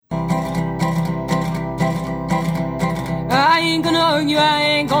ain't gonna argue, I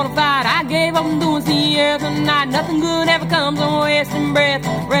ain't gonna fight. I gave up on doing the other night. Nothing good ever comes on wasting breath.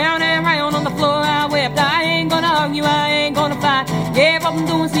 Round and round on the floor I wept. I ain't gonna argue, I ain't gonna fight. Gave up on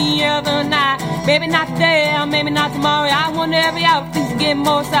doing the other night. Maybe not today, or maybe not tomorrow. I wonder every hour if things get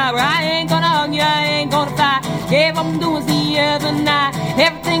more sour. I ain't gonna argue, I ain't gonna fight. Gave up on doing the other night.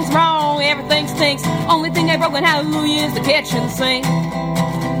 Everything's wrong, everything stinks. Only thing they broken, hallelujah, is the kitchen sink.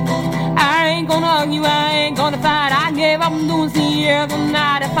 I ain't gonna argue, I ain't gonna fight. I gave up on doing the other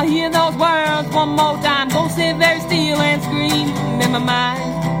night. If I hear those words one more time, gonna sit very still and scream in my mind.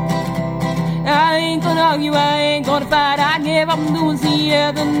 I ain't gonna argue, I ain't gonna fight. I gave up on doing the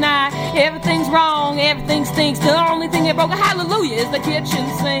other night. Everything's wrong, everything stinks. The only thing that broke a hallelujah is the kitchen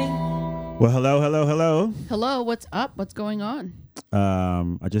sink. Well, hello. Hello, what's up? What's going on?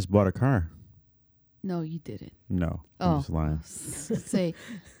 I just bought a car. No, you didn't. No, I'm just lying. Say,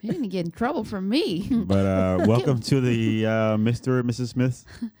 you didn't get in trouble from me. But welcome to the Mr. and Mrs.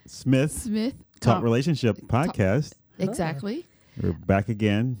 Smith Talk Relationship Podcast. Exactly. We're back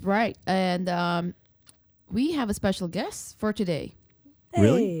again. Right. And we have a special guest for today.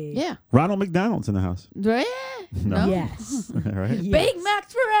 Really? Yeah. Ronald McDonald's in the house. Yeah. No? Yes. Right? Yes. Big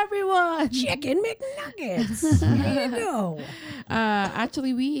Macs for everyone. Chicken McNuggets. There you go.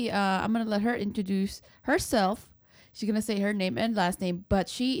 Actually, I'm going to let her introduce herself. She's going to say her name and last name, but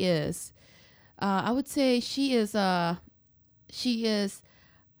she is, I would say she is a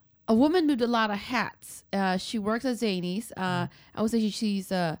woman with a lot of hats. She works at Zanies. I would say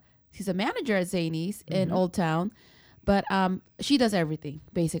she's a manager at Zanies in Old Town, but she does everything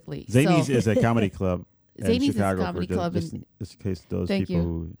basically. Zanies is a comedy club in Zanies Chicago. is a comedy club. Just in case those Thank people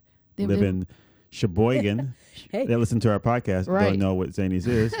you. who live in Sheboygan Hey. that listen to our podcast Right. don't know what Zanies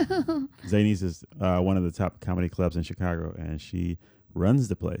is. Zanies is one of the top comedy clubs in Chicago, and she runs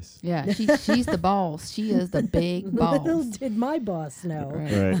the place. Yeah, she's the boss. She is the big Little boss. did my boss know.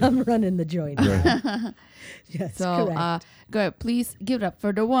 Right. I'm running the joint. Right. Yes, So, correct. go ahead. Please give it up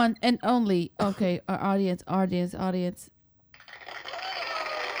for the one and only. Okay, our audience.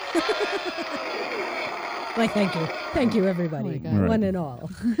 Why, thank you, everybody, Oh my God. one and all.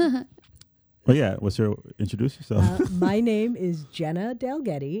 Well, yeah. Introduce yourself. My name is Jenna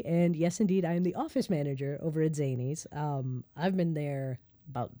Dalgetty, and yes, indeed, I am the office manager over at Zanies. I've been there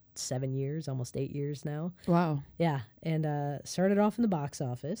about 7 years, almost 8 years now. Wow. Yeah, and started off in the box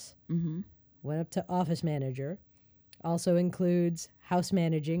office, Mm-hmm. went up to office manager. Also includes house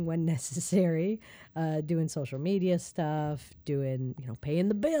managing when necessary, doing social media stuff, doing paying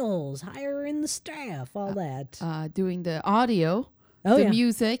the bills, hiring the staff, all that. Doing the audio, Oh, the yeah.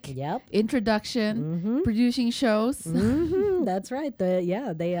 music, Yep. introduction, producing shows. That's right.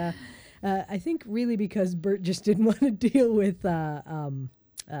 I think really because Bert just didn't want to deal with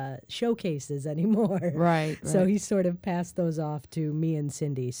showcases anymore. Right. So he sort of passed those off to me and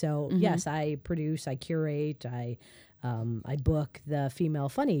Cindy. So yes, I produce, I curate, I book the Female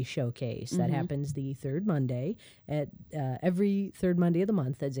Funny Showcase that happens the third Monday at every third Monday of the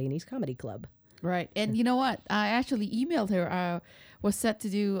month at Zanies Comedy Club. Right. And you know what? I actually emailed her. I was set to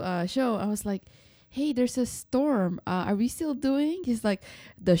do a show. I was like, hey, there's a storm. Are we still doing? He's like,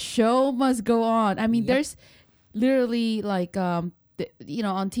 the show must go on. I mean, there's literally like, on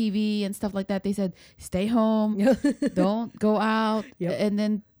TV and stuff like that. They said, stay home. Don't go out. Yep. And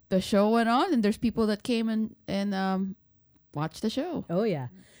then the show went on, and there's people that came and watched the show. Oh yeah,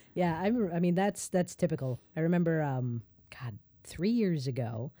 yeah. I mean that's typical. I remember, 3 years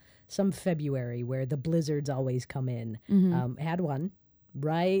ago, some February where the blizzards always come in. Had one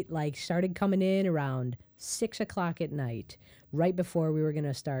right, like started coming in around 6 o'clock at night, right before we were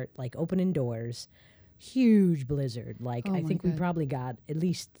gonna start like opening doors. Huge blizzard. Like Oh I my think we God. probably got at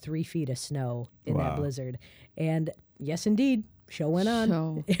least 3 feet of snow in Wow. that blizzard. And yes, indeed. Show went on.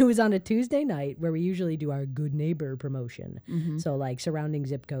 Show. It was on a Tuesday night where we usually do our good neighbor promotion. Mm-hmm. So like surrounding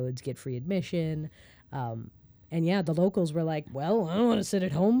zip codes get free admission. And yeah, the locals were like, well, I don't want to sit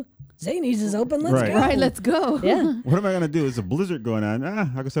at home. Zanies is open. Let's Right. go. Right, let's go. Yeah. What am I going to do? It's a blizzard going on.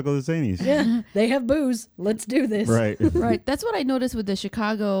 I guess I'll go to Zanies. Yeah. They have booze. Let's do this. Right. Right. That's what I noticed with the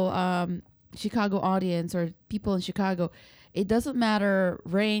Chicago audience or people in Chicago. It doesn't matter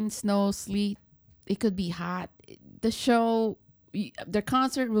rain, snow, sleet. It could be hot. The show, their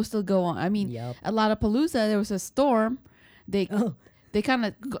concert will still go on. I mean, Yep. a lot of Palooza, there was a storm. They Oh. they kind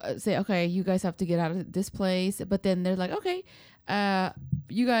of say, okay, you guys have to get out of this place. But then they're like, okay,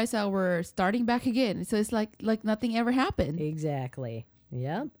 you guys we're starting back again. So it's like nothing ever happened. Exactly.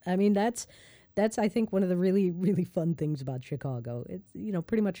 Yeah. I mean, that's I think one of the really, really fun things about Chicago. It's,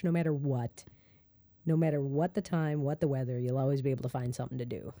 pretty much no matter what the time, what the weather, you'll always be able to find something to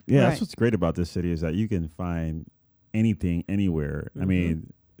do. Yeah, Right. that's what's great about this city is that you can find anything anywhere. I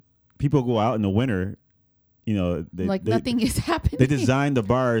mean, people go out in the winter. You know, nothing is happening. They design the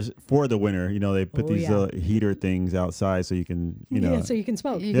bars for the winter. You know, they put these heater things outside so you can, so you can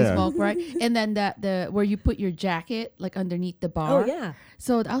smoke. You can smoke, right? And then the where you put your jacket like underneath the bar. Oh yeah.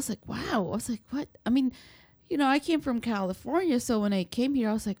 So I was like, wow. I was like, what? I mean, I came from California, so when I came here,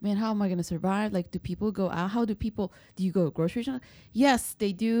 I was like, man, how am I gonna survive? Like, do people go out? Do you go to grocery store? Yes,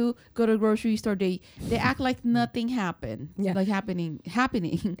 they do go to a grocery store. They act like nothing happened. Yeah. Like happening.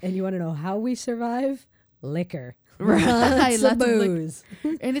 And you want to know how we survive? Liquor. Right. Lots of booze.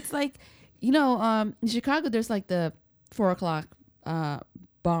 And it's like, in Chicago, there's like the 4:00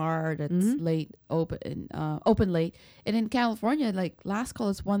 bar that's late open late. And in California, like last call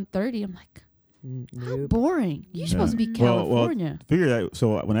is 1:30. I'm like, how boring. You're supposed to be California. Well, figure that.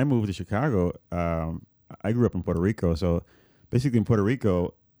 So when I moved to Chicago, I grew up in Puerto Rico. So basically in Puerto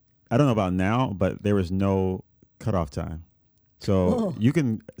Rico, I don't know about now, but there was no cutoff time. So you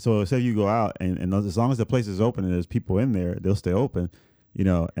can, say you go out and as long as the place is open and there's people in there, they'll stay open,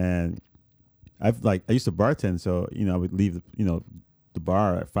 and I used to bartend. So, I would leave, the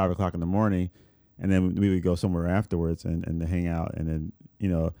bar at 5:00 in the morning and then we would go somewhere afterwards and to hang out and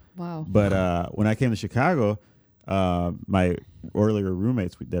then, Wow. But when I came to Chicago, my earlier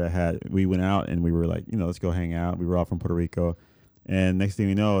roommates that I had, we went out and we were like, let's go hang out. We were all from Puerto Rico. And next thing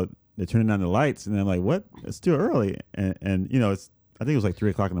we know, they're turning on the lights, and I'm like, "What? It's too early." And I think it was like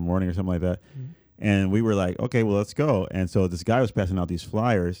 3:00 in the morning or something like that. And we were like, "Okay, well, let's go." And so this guy was passing out these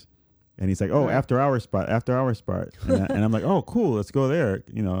flyers, and he's like, "Oh, after hour spot." And I'm like, "Oh, cool, let's go there."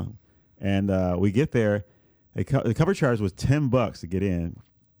 And we get there. The cover charge was $10 to get in.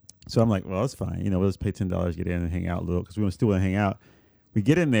 So I'm like, "Well, that's fine. We'll just pay $10 to get in and hang out a little because we still want to hang out." We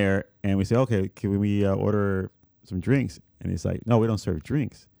get in there and we say, "Okay, can we order some drinks?" And he's like, "No, we don't serve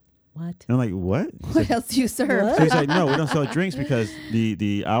drinks." What? And I'm like, what? What else do you serve? So he's like, no, we don't sell drinks because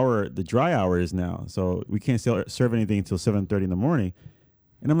the dry hour is now. So we can't serve anything until 7:30 in the morning.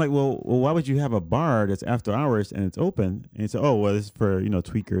 And I'm like, well, why would you have a bar that's after hours and it's open? And he said, oh, well, this is for,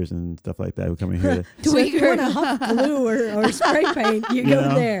 tweakers and stuff like that who come in here. So if you want to huff glue or spray paint, you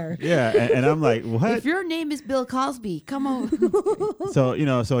go there. Yeah. And I'm like, what? If your name is Bill Cosby, come on.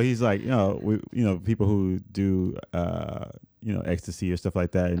 So he's like, people who do, ecstasy or stuff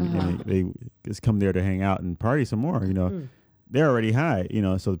like that. And they just come there to hang out and party some more, They're already high,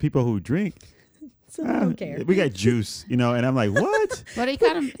 so the people who drink, so they don't care. We got juice, and I'm like, what? But it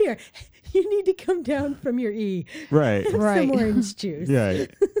kind of here. You need to come down from your E. Right. Some orange juice. Yeah.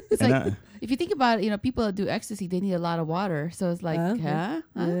 It's like if you think about it, people that do ecstasy, they need a lot of water. So it's like, Yeah.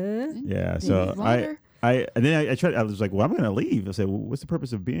 They So need water? I tried. I was like, well, I'm going to leave. I said, well, what's the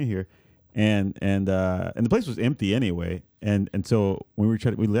purpose of being here? And the place was empty anyway. And so when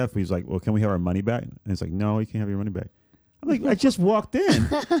we left, he was like, well, can we have our money back? And it's like, no, you can't have your money back. I'm like, I just walked in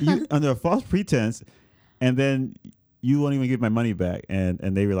under a false pretense, and then you won't even give my money back. And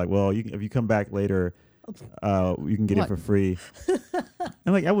they were like, well, if you come back later, you can get it for free.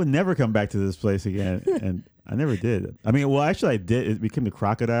 I'm like, I would never come back to this place again. And I never did. I mean, well, actually I did. It became the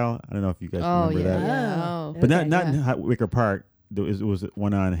Crocodile. I don't know if you guys remember that. Yeah. But not in Wicker Park. It was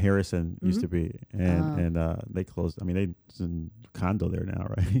one on Harrison used to be, and they closed. I mean, it's in condo there now,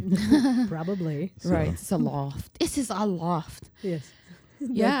 right? Probably. So. Right. It's a loft. This is a loft. Yes.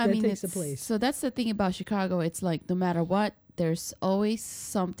 Yeah, that takes a place. So that's the thing about Chicago. It's like no matter what, there's always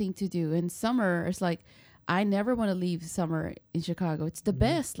something to do. In summer, it's like I never want to leave summer in Chicago. It's the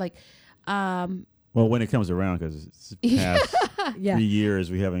best. Like, well, when it comes around, because it's past 3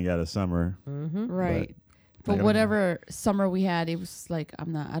 years we haven't got a summer, right? But whatever summer we had, it was like I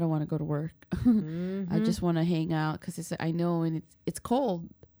don't want to go to work. I just want to hang out because I know and it's cold.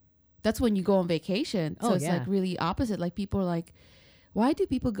 That's when you go on vacation. So it's like really opposite. Like people are like, why do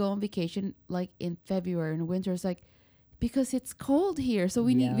people go on vacation like in February and winter? It's like because it's cold here. So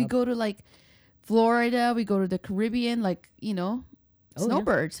we go to like Florida, we go to the Caribbean, like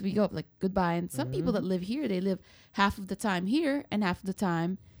snowbirds. We go like goodbye. And some people that live here, they live half of the time here and half of the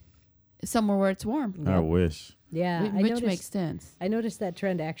time somewhere where it's warm. I wish. Yeah, which makes sense. I noticed that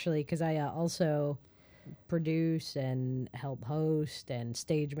trend actually because I also produce and help host and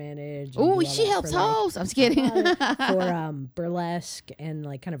stage manage. Oh, she helps host. I'm just kidding. For burlesque and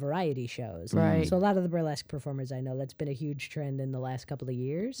like kind of variety shows. Right. So a lot of the burlesque performers I know, that's been a huge trend in the last couple of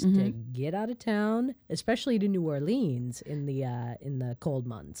years to get out of town, especially to New Orleans in the cold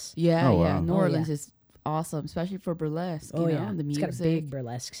months. Yeah, New Orleans is awesome, especially for burlesque. The music. It's got a big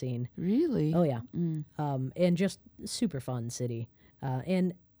burlesque scene. Really? Oh yeah. And just super fun city.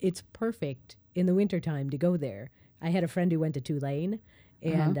 And it's perfect in the wintertime to go there. I had a friend who went to Tulane,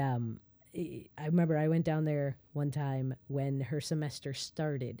 and I remember I went down there one time when her semester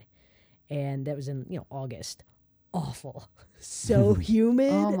started, and that was in August. Awful, so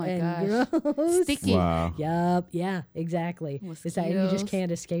humid Oh my and gosh. gross. Sticky. Wow. Yup, yeah, exactly. It's that you just Mosquitoes.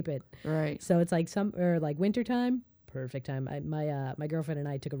 can't escape it. Right. So it's like like wintertime, perfect time. My girlfriend and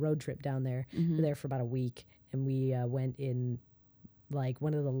I took a road trip down there. We were there for about a week, and we went in like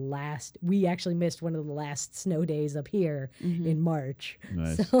we actually missed one of the last snow days up here in March.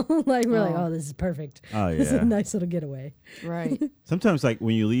 Nice. So like we're like, Oh. oh, this is perfect. Oh This is a yeah. nice little getaway. Right. Sometimes like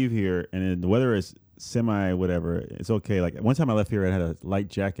when you leave here and then the weather is semi whatever, it's okay. Like one time I left here, I had a light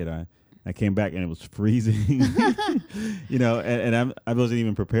jacket on. I came back and it was freezing. And I wasn't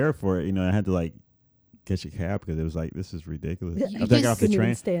even prepared for it. I had to like catch a cab because it was like, this is ridiculous. You After I got just off the Couldn't even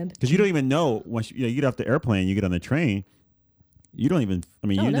train, stand. because you don't even know once you get off the airplane, you get on the train. You don't even. I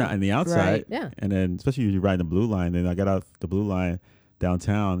mean, Oh, you're no. not on the outside. Right. Yeah. And then especially if you ride the blue line. Then I got off the blue line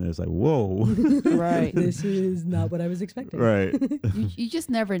downtown, and it's like, whoa. Right. This is not what I was expecting. Right. You just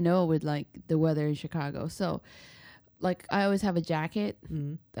never know with like the weather in Chicago. So, like, I always have a jacket,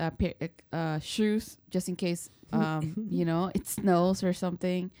 shoes, just in case, it snows or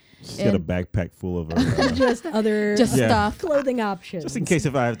something. Just got a And- backpack full of Just other Just Yeah. stuff. clothing options. just in case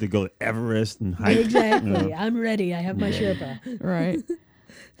if I have to go to Everest and hike. Exactly. I'm ready. I have my Sherpa. Right.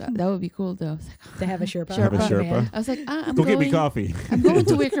 That would be cool though. It's like, To have a Sherpa. Have a on Sherpa. demand. I was like, I'm Go going, get me coffee. I'm going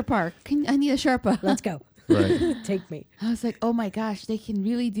to Wicker Park. I need a Sherpa. Let's go. Right. Take me. I was like, oh my gosh, they can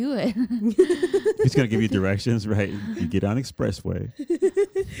really do it. He's gonna give you directions. Right. You get on expressway.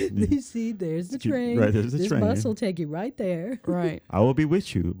 You see, there's the train. Right, there's the this train. bus will take you right there. Right. I will be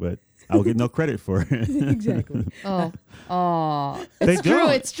with you, but I will get no credit for it. Exactly. Oh, They it's true.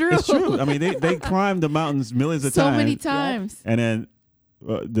 don't. It's true. It's true. I mean, they climb the mountains millions of So times. many times. And then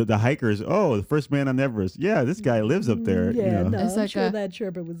the hikers, the first man on Everest. Yeah, this guy lives up there. Yeah, no, It's I'm like sure a- that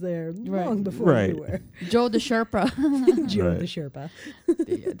Sherpa was there Right. long before Right. we were. Joe the Sherpa. Joe Right. the Sherpa.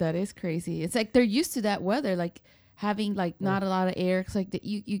 That is crazy. It's like they're used to that weather, like having like not a lot of air. It's like that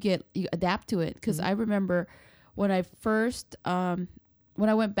you adapt to it. Because I remember when I first when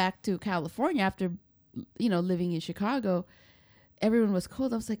I went back to California after living in Chicago, everyone was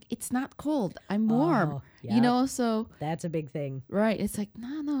cold. I was like, it's not cold. I'm warm. Oh, yeah. So That's a big thing. right. It's like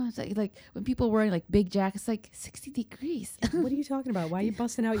no. It's like when people wearing like big jackets, like 60 degrees. What are you talking about? Why are you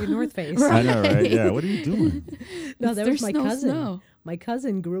busting out your North Face? Right. I know, right? Yeah. What are you doing? No, that There's was my no cousin. snow. My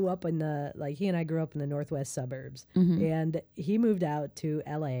cousin grew up in he and I grew up in the northwest suburbs, Mm-hmm. and he moved out to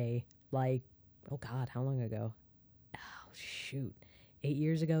LA like, oh God, how long ago? Oh shoot, 8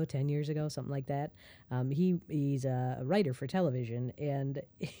 years ago, 10 years ago, something like that. He's a writer for television, and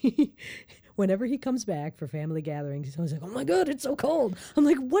whenever he comes back for family gatherings, he's always like, "Oh my God, it's so cold." I'm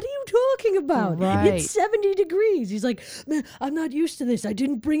like, "What are you talking about? Right. It's 70 degrees." He's like, "Man, I'm not used to this. I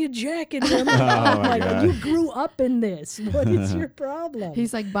didn't bring a jacket." And I'm Oh, my like, God. "You grew up in this. What is your problem?"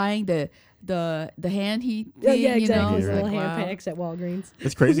 He's like buying the hand heat yeah, thing, yeah, exactly. It's Little like, hand wow. packs at Walgreens.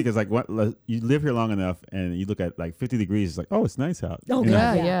 It's crazy because you live here long enough and you look at like 50 degrees. It's like, oh, it's nice out. Oh, You know?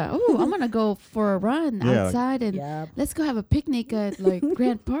 God. Yeah, yeah. Oh, I'm gonna go for a run Yeah. outside and Yep. let's go have a picnic at like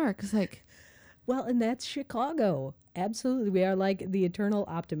Grant Park. It's like, Well, and that's Chicago. Absolutely. We are like the eternal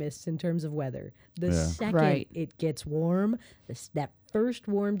optimists in terms of weather. The Yeah. second Right. it gets warm, that first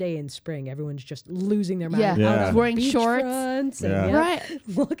warm day in spring, everyone's just losing their mind. yeah, Yeah. I was wearing Beach shorts, fronts and, Yeah. yep, right?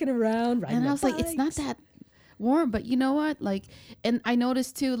 walking around, riding And I their was like, it's not bikes. that warm, but you know what? Like, and I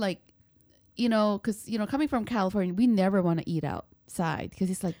noticed too, like, because coming from California, we never want to eat outside because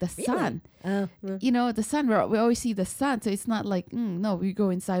it's like the sun. Uh, The sun. We always see the sun, so it's not like no, we go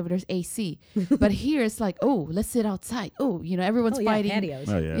inside where there's AC. But here it's like, oh, let's sit outside. Oh, everyone's oh, yeah, fighting. patios.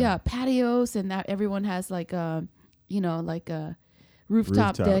 Oh, yeah. Yeah, patios, and now everyone has like a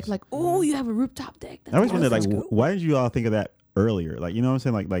rooftop deck. Rooftops. Like, oh, you have a rooftop deck. I always That's wondered, like, awesome. why did you all think of that earlier? Like, you know what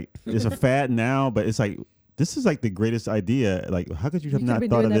I'm saying? Like it's a fad now, but it's like, this is like the greatest idea. Like, how could you have You could not have been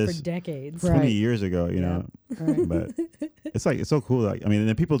thought doing of that this for decades. 20 Right. years ago, you know? Right. But it's like, it's so cool. Like, I mean, and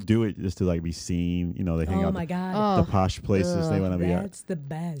then people do it just to like be seen, they hang Oh out my God. Oh, the posh places they want to be at. That's the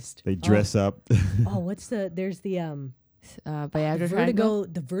best. They dress up. Oh, there's the Viagra Triangle.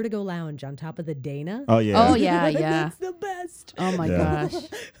 the Vertigo Lounge on top of the Dana. Oh, yeah. Oh yeah, Like, yeah. That's the best. Oh my Yeah. gosh.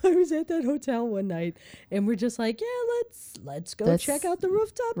 I was at that hotel one night, and we're just like, yeah, let's go That's- check out the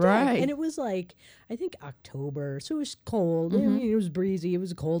rooftop deck. right. And it was like, I think October, so it was cold. Mm-hmm. I mean, it was breezy. It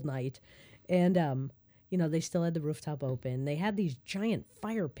was a cold night, and they still had the rooftop open. They had these giant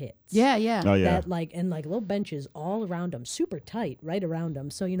fire pits. Yeah, yeah. Oh, yeah. That and little benches all around them, super tight, right around them.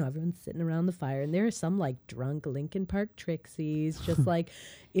 So everyone's sitting around the fire, and there are some like drunk Lincoln Park Trixies, just like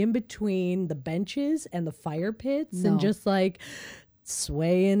in between the benches and the fire pits, No. and just like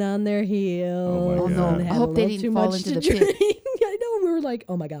swaying on their heels. Oh my Oh God. no! and I had hope a they little didn't too fall much into to the pit. drink. I know. We were like,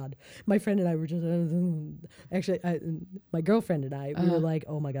 oh my God. My friend and I were just, actually, my girlfriend and I, we were like,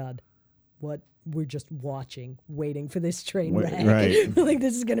 oh my God, what? We're just watching, waiting for this train Wait, wreck. right. Like,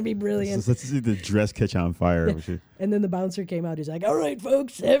 this is going to be brilliant. Let's see the dress catch on fire. Yeah. We should- And then the bouncer came out. He's like, all right,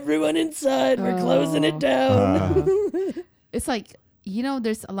 folks, everyone inside. We're closing Oh. it down. It's like,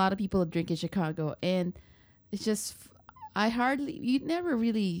 there's a lot of people that drink in Chicago, and it's just, you never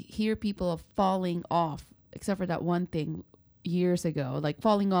really hear people falling off, except for that one thing years ago, like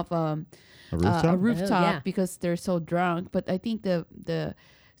falling off a rooftop. a rooftop yeah. because they're so drunk. But I think the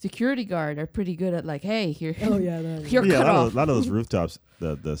security guard are pretty good at like, hey, here, Oh, yeah. No, you're Yeah, cut a off. lot of those rooftops,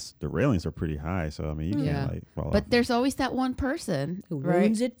 the railings are pretty high, so I mean you Yeah. can't like fall off. But there's always that one person, Who right?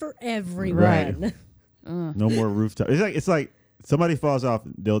 ruins it for everyone. No more rooftop. It's like somebody falls off,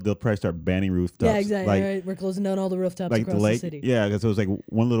 they'll probably start banning rooftops. Yeah, exactly. Like, right. We're closing down all the rooftops like across the lake. city. Yeah, because it was like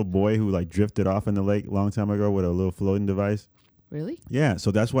one little boy who like drifted off in the lake a long time ago with a little floating device. Really? Yeah,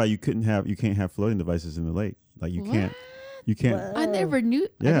 so that's why you can't have floating devices in the lake. Like you can't. I never knew.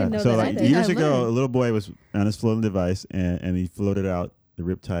 I Yeah, didn't know so that like either. years I ago, a learned. little boy was on his floating device and he floated out the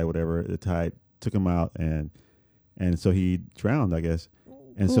rip tide, whatever the tide took him out, and so he drowned, I guess.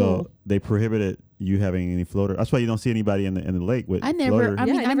 And so Cool. they prohibited you having any floater. That's why you don't see anybody in the lake with I never. floater. I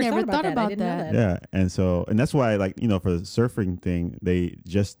mean, Yeah, I never thought I about didn't know that. Yeah, and that's why like for the surfing thing, they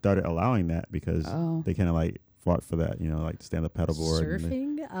just started allowing that because Oh. they kind of like fought for that, like stand up paddleboard.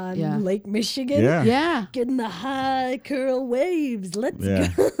 Surfing on Yeah. Lake Michigan. Yeah. Yeah. Getting the high curl waves. Let's Yeah.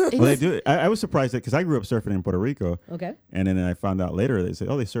 go. Well, they It's- do. I was surprised because I grew up surfing in Puerto Rico, Okay. and then I found out later they say,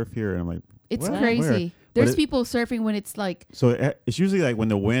 "Oh, they surf here," and I'm like, It's "What? crazy. Where?" There's it- people surfing when it's like, So it's usually like when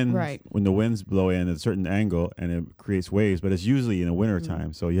the winds Right. blow in at a certain angle and it creates waves, but it's usually in the winter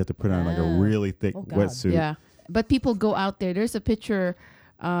time. So you have to put on like a Ah. really thick Oh, God. wetsuit. yeah. But people go out there. There's a picture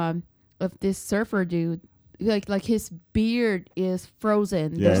of this surfer dude. Like his beard is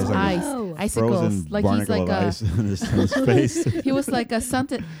frozen. Yeah, There's it's like a ice, Wow. icicles. Frozen Like he's barnacle like of a ice on his face. he was like a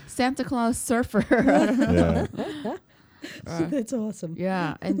Santa Claus surfer. I don't know. Yeah. That's awesome.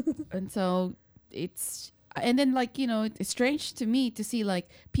 Yeah, and so it's and then like it's strange to me to see like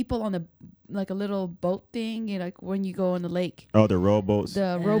people on a little boat thing, like when you go on the lake, Oh, the rowboats. the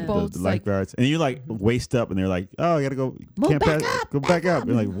Yeah. rowboats, the like lifeguards, and you like waist up, and they're like, "Oh, I gotta go, Move back pass, up, go back up."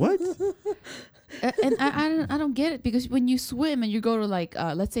 You're like, "What?" and I don't get it because when you swim and you go to like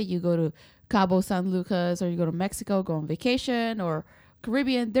let's say you go to Cabo San Lucas or you go to Mexico, go on vacation or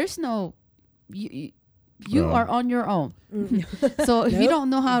Caribbean, there's no you Oh. are on your own. Mm. So if you Nope. don't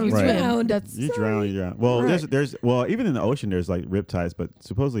know how to You swim, drowned. that's You drown, you drown. Well, Right. there's even in the ocean there's like riptides, but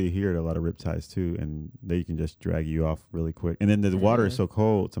supposedly here are a lot of riptides too, and they can just drag you off really quick. And then the water is so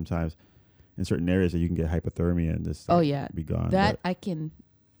cold sometimes in certain areas that you can get hypothermia and just Oh, like, yeah. be gone. that I can,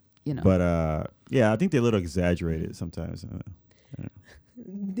 but yeah, I think they're a little exaggerated sometimes.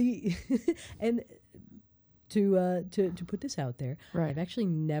 The and to put this out there, Right. I've actually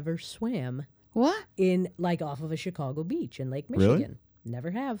never swam What? in like off of a Chicago beach in Lake Really? Michigan.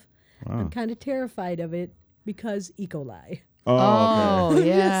 Never have. Wow. I'm kind of terrified of it because E. coli. Oh, okay.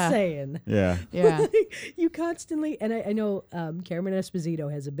 yeah. Just saying. Yeah. Yeah. You constantly, and I know Carmen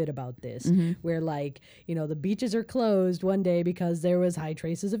Esposito has a bit about this, Mm-hmm. where like, the beaches are closed one day because there was high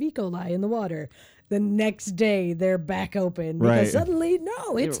traces of E. coli in the water. The next day they're back open because Right. suddenly,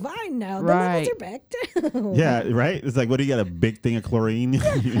 no, it's fine now. The Right. levels are back down. Yeah, right? It's like, what do you got, a big thing of chlorine?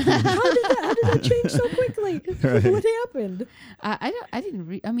 How did that change so quickly? Right. What happened? I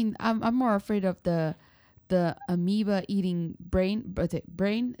didn't. I mean, I'm more afraid of the amoeba eating brain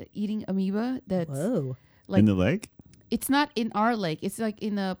eating amoeba. That's Whoa. like in the lake? it's not in our lake. It's like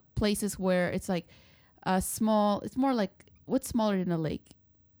in the places where it's like a small. It's more like what's smaller than a lake,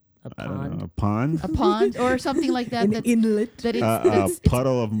 A I don't know. pond. A pond? a pond or something like that. An That's inlet. that it's, A that's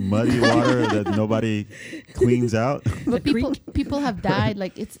puddle of muddy water that nobody cleans out? but people have died.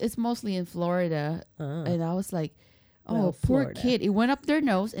 Like it's mostly in Florida, Oh. and I was like, oh, Well, poor Florida. kid. It went up their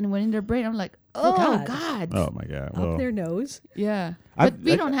nose and went in their brain. I'm like, oh God. God. Oh, my God. Up their nose. Yeah, I- but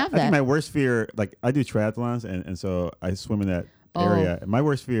we don't have I think that. my worst fear, like I do triathlons, and so I swim in that Oh. area. My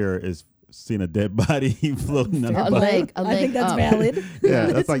worst fear is seeing a dead body floating on Fair the A play. bottom. leg, a I think leg that's up. valid. Yeah,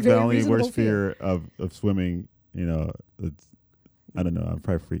 It's that's like a the very only reasonable worst fear of swimming. It's, I don't know. I'm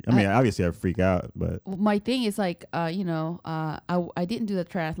probably freak. I mean, obviously I freak out, but My thing is like, I didn't do the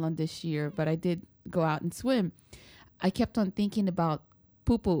triathlon this year, but I did go out and swim. I kept on thinking about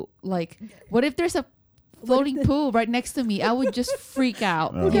poo-poo. Like, what if there's a floating pool right next to me, I would just freak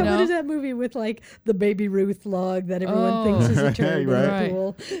out. Oh. You Yeah, what know? is that movie with like the Baby Ruth log that everyone thinks is a turd Right. in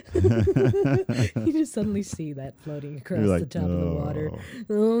the pool? You just suddenly see that floating across You're the like, top of the water. "No."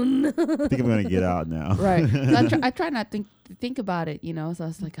 Oh no! I think I'm gonna get out now. Right. I try not to think about it, you know. So I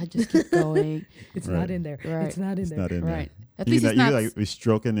was like, I just keep going. It's Right. not in there. Right. It's not in It's there. not in there. Right. At You least know, it's not. you like be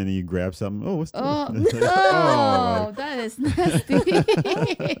stroking and then you grab something. Oh, what's that? Oh, It's like, oh, that is nasty.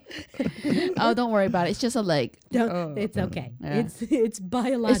 Oh, don't worry about it. It's just a leg. Don't, it's okay. Yeah. It's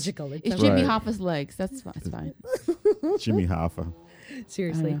biological. It's, It's okay. Jimmy Right. Hoffa's legs. That's fine. It's fine. Jimmy Hoffa.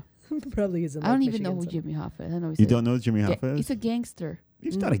 Seriously, probably isn't. I don't like even know who Michigan Jimmy Hoffa is. I know he's You a don't know who Jimmy Hoffa He's is? a gangster.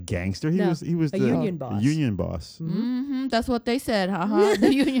 He's not a gangster. He No, was a the union boss. Union boss. Mm-hmm. That's what they said.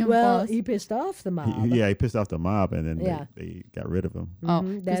 The union well, boss. he pissed off the mob. He pissed off the mob, and then Yeah. they got rid of him. Oh,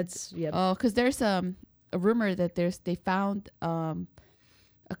 Mhm, 'cause- that's yep. Oh, because there's a rumor that they found a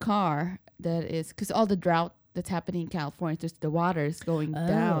car that is because all the drought that's happening in California, just the water is going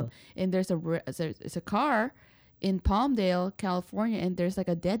down, and there's a car in Palmdale, California, and there's like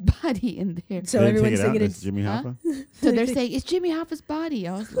a dead body in there. So They didn't everyone's take it out. thinking It's it's Jimmy Huh? Hoffa. So they're saying it's Jimmy Hoffa's body.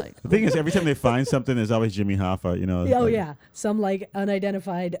 I was like, The thing is, every time they find something, there's always Jimmy Hoffa. You know. oh like- yeah, some like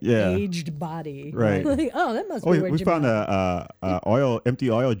unidentified Yeah. aged body. Right. Like, oh, that must Oh, be where we Jimmy found a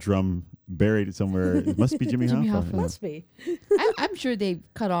empty oil drum buried somewhere. It must be Jimmy, Jimmy Hoffa. Hoffa. Yeah. must be. I'm sure they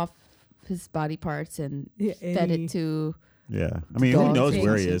cut off his body parts and Yeah, fed any- it to. Yeah. I mean, who Dog knows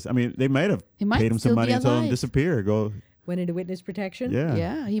where he things. is? I mean, they might have He might paid him still some money be and told him alive. disappear. Go. Went into witness protection. Yeah.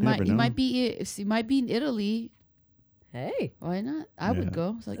 Yeah, he You might. never He know. might be. He might be in Italy. Hey, Why not? I Yeah. would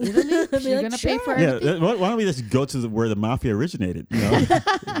go. It's like Italy. I'd be You're like, gonna pay for sure. Yeah. everything. Why don't we just go to where the mafia originated? You know,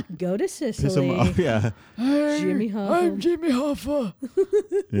 go to piss him Sicily. off. Yeah. Jimmy Hoffa. Jimmy Hoffa.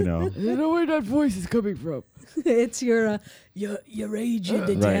 You know. You know where that voice is coming from. It's your aged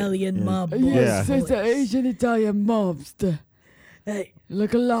Italian Yeah. mob. Yeah. boss It's an voice. Asian Italian mobster, Hey,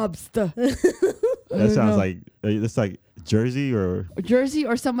 like a lobster. That sounds like it's like Jersey or Jersey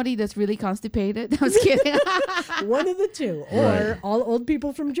or somebody that's really constipated. I was kidding. one of the two, or Right. all old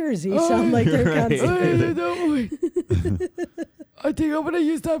people from Jersey sound like they're Right. constipated. I think I'm gonna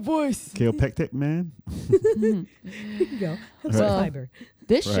use that voice. Kale Pectic man. There you go. Have some Well, fiber.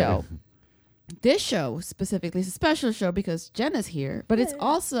 This Right. show specifically is a special show because Jenna's here, but it's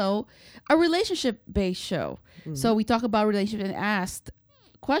also a relationship-based show. So we talk about relationships and ask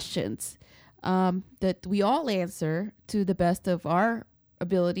questions that we all answer to the best of our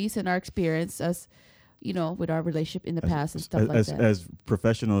abilities and our experience, as you know, with our relationship in the past and stuff like that. As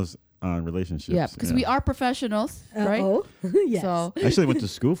professionals on relationships. Yeah, because we are professionals, right? Oh, yes. So I actually went to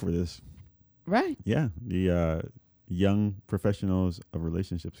school for this. right, Yeah, the young professionals of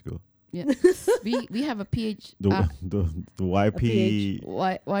relationship school. yeah. we have a PhD, The YP.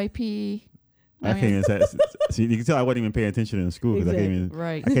 YP. I can't even say. See, you can tell I wasn't even paying attention in school because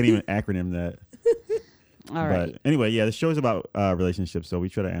Right. I can't even acronym that. All right. But anyway, yeah, the show is about relationships, so we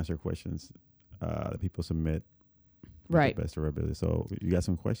try to answer questions that people submit. with Right. The best of our ability. So you got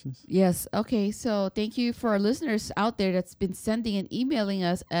some questions? Yes. Okay. So thank you for our listeners out there that's been sending and emailing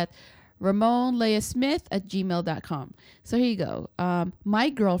us at RamonLeahSmith@gmail.com. So here you go. My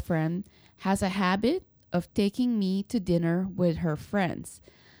girlfriend has a habit of taking me to dinner with her friends.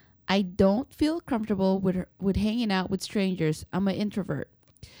 I don't feel comfortable with hanging out with strangers. I'm an introvert.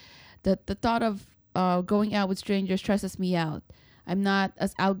 The thought of going out with strangers stresses me out. I'm not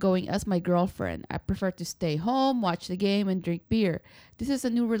as outgoing as my girlfriend. I prefer to stay home, watch the game, and drink beer. This is a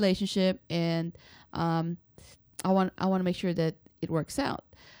new relationship, and I want to make sure that it works out.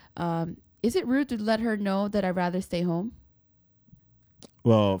 Is it rude to let her know that I'd rather stay home?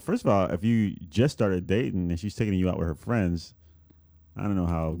 Well, first of all, if you just started dating and she's taking you out with her friends, I don't know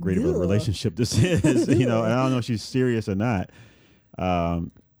how great of a Ugh. relationship this is. You know, and I don't know if she's serious or not.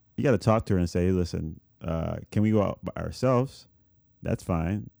 You got to talk to her and say, hey, listen, can we go out by ourselves? That's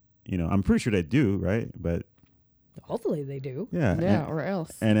fine. You know, I'm pretty sure they do, right? But Hopefully they do. yeah. Or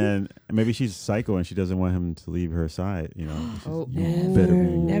else. And then maybe she's psycho and she doesn't want him to leave her side. You know, She's, Oh. you Never. better be.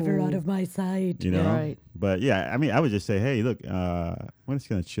 Never out of my sight. You know, Right. but yeah, I mean, I would just say, hey, look, we're just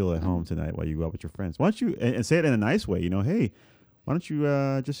gonna chill at home tonight while you go out with your friends. Why don't you and say it in a nice way? You know, hey, why don't you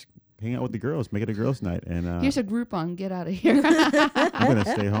just hang out with the girls, make it a girls' night, and Here's a Groupon. Get out of here. I'm gonna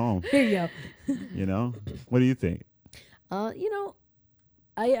stay home. Here you go. You know, what do you think? You know,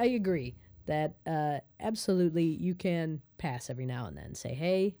 I agree that absolutely you can pass every now and then. Say,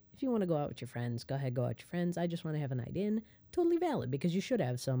 hey, if you want to go out with your friends, go ahead, go out with your friends. I just want to have a night in. Totally valid because you should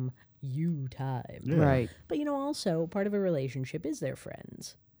have some you time. Yeah. Right. But you know, also part of a relationship is their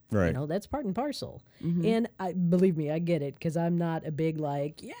friends. Right. You know, that's part and parcel. Mm-hmm. And believe me, I get it because I'm not a big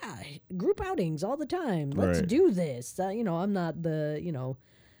group outings all the time. Let's Right. do this. You know, I'm not the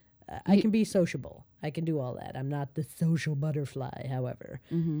I can be sociable. I can do all that. I'm not the social butterfly, however.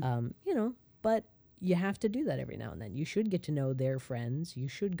 You know, but you have to do that every now and then. You should get to know their friends. You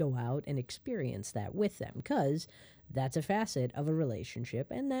should go out and experience that with them because that's a facet of a relationship,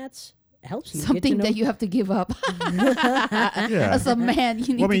 and that's helps you get to Something know that you have to give up. Yeah. As a man,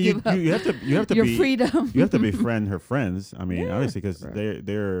 you need Well, I mean, to give up you have to your be freedom. you have to befriend her friends. I mean, Yeah. obviously, because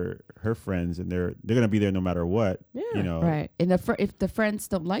they're her friends, and they're gonna be there no matter what. Yeah. You know. Right. And if the friends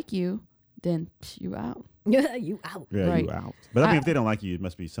don't like you, then you out. you out. Yeah, Right. you out. But I mean, I- if they don't like you, it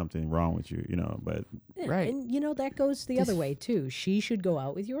must be something wrong with you. You know. But Yeah, Right. And you know that goes the other way too. She should go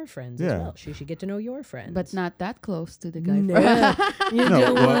out with your friends as Yeah. well. She should get to know your friends. But not that close to the guy. No, friend. you no,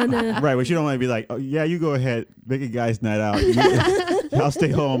 don't well, wanna. right. But you don't want to be like, oh yeah, you go ahead, make a guys' night out. I'll stay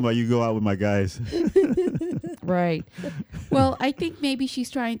home, but you go out with my guys. Right. Well, I think maybe she's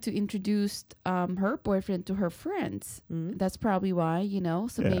trying to introduce her boyfriend to her friends. That's probably why, you know.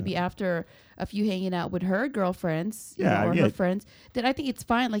 So Yeah. maybe after a few hanging out with her girlfriends, you Yeah, know, or yeah. her friends, then I think it's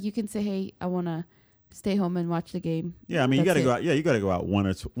fine. Like you can say, "Hey, I want to stay home and watch the game." Yeah, I mean, you got That's to go it. out. Yeah, you got to go out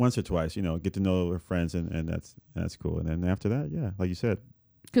once or twice. You know, get to know her friends, and that's cool. And then after that, yeah, like you said,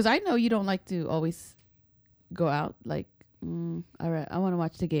 Because I know you don't like to always go out. Like, all right, I want to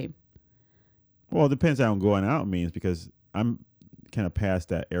watch the game. well, it depends on going out means because I'm kind of past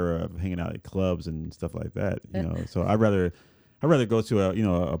that era of hanging out at clubs and stuff like that. You know, so I'd rather go to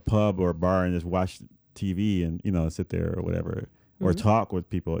a pub or a bar and just watch TV and sit there or whatever or talk with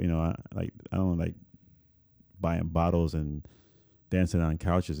people. You know, I don't like buying bottles and dancing on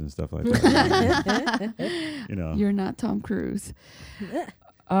couches and stuff like that. you know. You're not Tom Cruise.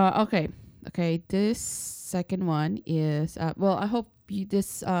 Okay. This second one is well. I hope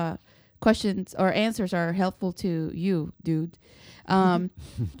this questions or answers are helpful to you, dude.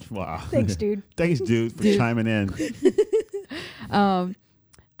 Wow. Thanks, dude. Thanks, dude, for chiming in.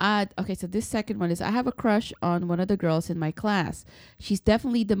 Okay, so this second one is I have a crush on one of the girls in my class. She's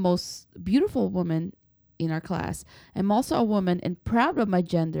definitely the most beautiful woman in our class. I'm also a woman and proud of my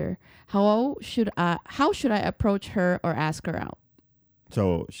gender. How should I approach her or ask her out?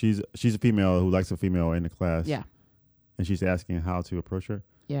 So she's a female who likes a female in the class. Yeah. And she's asking how to approach her.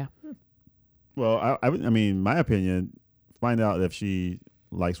 Yeah. Well, I mean, my opinion, find out if she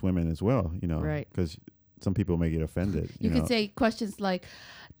likes women as well. You know, Right. Because some people may get offended. You know? could say questions like,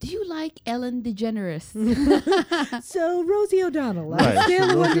 "Do you like Ellen DeGeneres?" So Rosie O'Donnell, on Right. a scale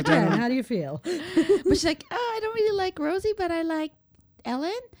of 1 to Rosie 10, O'Donnell. how do you feel? But she's like, "Oh, I don't really like Rosie, but I like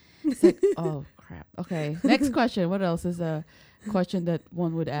Ellen." It's like, oh crap. Okay, next question. What else is a question that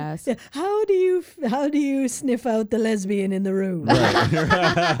one would ask? How do you sniff out the lesbian in the room?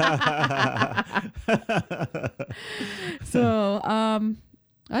 So,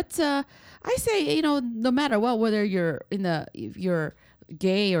 that's I say, no matter what, whether if you're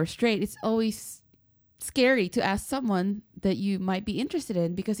gay or straight, it's always scary to ask someone that you might be interested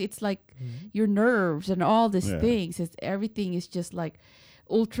in because it's like your nerves and all these Yeah. things. Everything is just like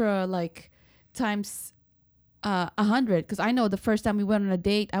ultra like times 100. Because I know the first time we went on a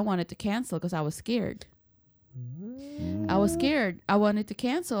date, I wanted to cancel because I was scared. I was scared. I wanted to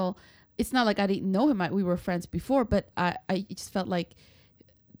cancel. It's not like I didn't know him. We were friends before, but I just felt like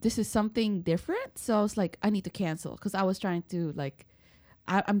this is something different. So I was like, I need to cancel because I was trying to like,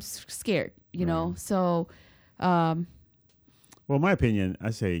 I'm scared, know. So, Well, my opinion,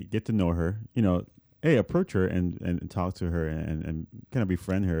 I say get to know her. Approach her and talk to her and kind of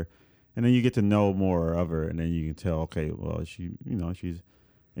befriend her, and then you get to know more of her, and then you can tell, okay, well, she's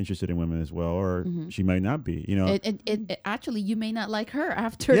interested in women as well, or she might not be. it actually, you may not like her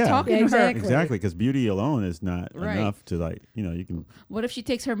after Yeah. talking Yeah, to her. Exactly, because beauty alone is not Right. enough to you can. What if she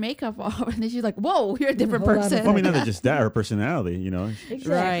takes her makeup off and then she's like, "Whoa, you're a different Hold on a person." Well, I mean, not just that, her personality. She's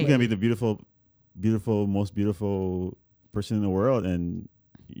Right. gonna be the beautiful, most beautiful person in the world, and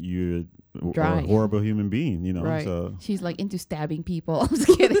you're Dry. a horrible human being. Right. So She's like into stabbing people. I'm just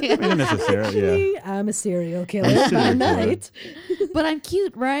kidding. not necessarily. Yeah. Actually, I'm a serial killer I'm a by serial killer. night. But I'm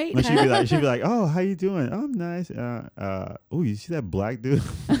cute, right? But she'd be like, "Oh, how you doing? Oh, I'm nice. Oh, you see that black dude?"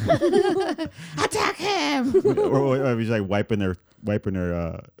 Attack him. or she's like wiping her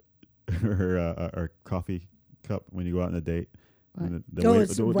her coffee cup when you go out on a date. And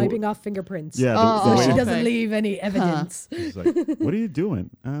It's wiping off fingerprints. Yeah. Oh, So she okay. doesn't leave any evidence. It's like, what are you doing?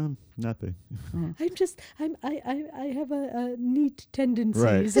 Nothing. I have a neat tendencies.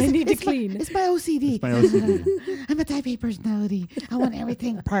 Right. I need to clean. It's my OCD. It's my OCD. I'm a type A personality. I want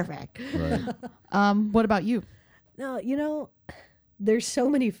everything perfect. Right. What about you? No, there's so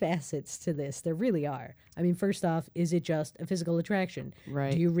many facets to this. There really are. I mean, first off, is it just a physical attraction?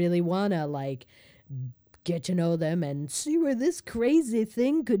 Right. Do you really want to like get to know them and see where this crazy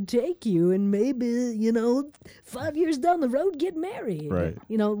thing could take you, and maybe 5 years down the road get married? Right.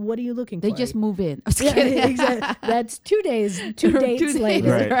 What are you looking They for? just move in. I'm just yeah, kidding. exactly. That's 2 days, two 2 dates days,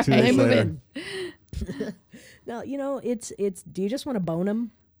 later. Right, 2 They days move later. in. No, it's. Do you just want to bone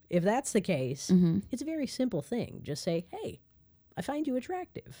them? If that's the case, it's a very simple thing. Just say, "Hey, I find you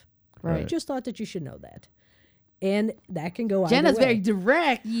attractive. Right. Just thought that you should know that." And that can go Jenna's either way. very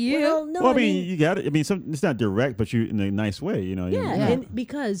direct. You. Well, no, Well, I mean, you got it. I mean, it's not direct, but you in a nice way, yeah, Yeah. and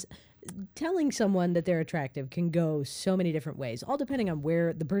because telling someone that they're attractive can go so many different ways, all depending on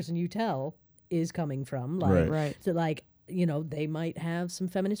where the person you tell is coming from. Like, Right. Right. so like, they might have some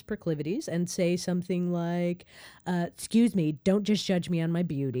feminist proclivities and say something like, excuse me, don't just judge me on my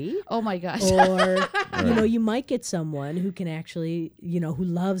beauty. Oh my gosh. Or, you might get someone who can actually, who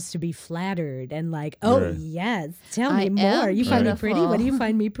loves to be flattered and like, oh, Right. yes, tell I me more. am You find me beautiful. pretty? What do you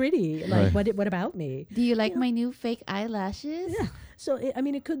find me pretty? Like, Right. what about me? Do you like my new fake eyelashes? Yeah. So,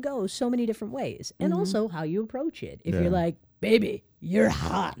 it could go so many different ways. And also how you approach it. If Yeah. you're like, baby, you're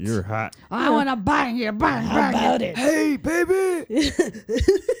hot. You're hot. I want to bang you, bang, How bang. about it? Hey, baby.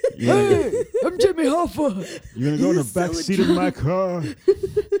 You're, I'm Jimmy Hoffa. you're gonna go in the back seat of my car.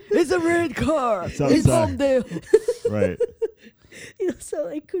 It's a red car. It's outside. Palmdale. Right. So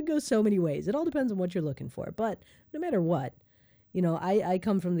it could go so many ways. It all depends on what you're looking for. But no matter what, I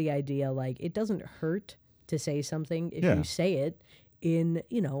come from the idea like it doesn't hurt to say something if Yeah. you say it in,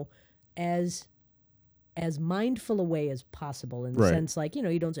 as mindful a way as possible in the Right. sense like,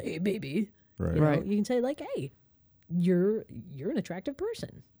 you don't say, hey, baby. Right. Right. You can say like, hey, you're an attractive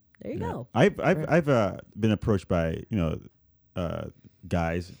person. There you Yeah. go. I've been approached by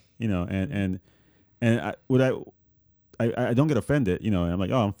guys, and I don't get offended, and I'm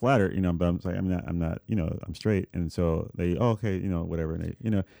like, oh, I'm flattered, but I'm like, I'm not, I'm straight, and so they, oh, okay, whatever, and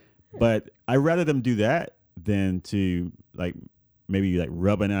they, but I rather them do that than to like maybe like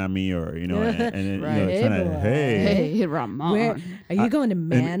rubbing on me or and then, Right. Hey, trying to boy. Hey, Ramon. Where are you going to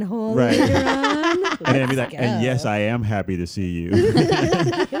manhole right. later on? and then be Let's like, and go. yes, I am happy to see you,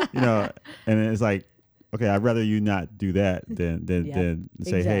 and it's like, okay, I'd rather you not do that than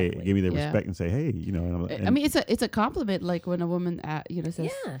say, hey, exactly. give me the Yeah. respect and say, hey, and I mean, it's a compliment. Like when a woman, says,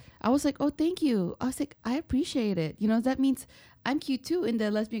 Yeah. I was like, oh, thank you. I was like, I appreciate it. That means I'm cute too in the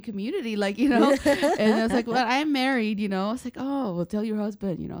lesbian community. Like, and I was like, well, I'm married, I was like, oh, well, tell your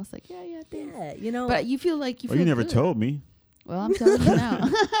husband, I was like, yeah, thanks. Yeah, But you feel like you well, feel you never good. told me. Well, I'm telling you now.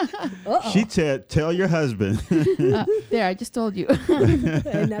 She said, tell your husband. There, I just told you.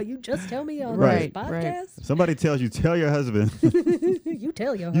 and now you just tell me on Right, this right. podcast. Somebody tells you, tell your husband. You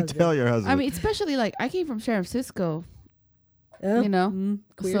tell your You husband. tell your husband. I mean, especially like I came from San Francisco. Oh,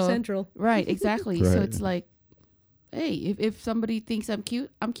 Queer So- Central. Right, exactly. So Right. it's like, hey, if somebody thinks I'm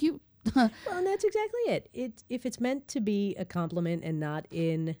cute, I'm cute. Well, and that's exactly it. If it's meant to be a compliment and not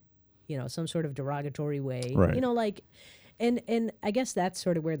in, some sort of derogatory way, Right. like, and I guess that's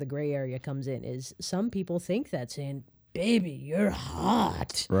sort of where the gray area comes in. Is some people think that's in, baby, you're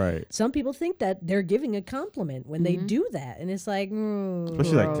hot. right. Some people think that they're giving a compliment when they do that, and it's like,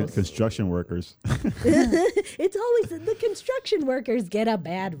 Especially like Gross. construction workers. it's always the construction workers get a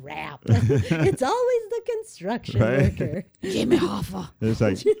bad rap. It's always the construction Right. worker. Jimmy Hoffa. It's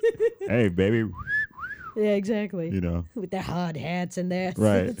like, hey, baby, Yeah, exactly. With their hard hats and their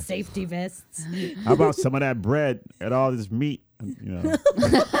Right. safety vests. How about some of that bread and all this meat?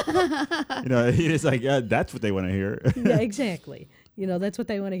 It's like, yeah, that's what they want to hear. Yeah, exactly. That's what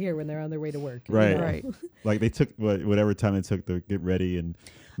they want to hear when they're on their way to work. Right. Right. Like they took whatever time it took to get ready and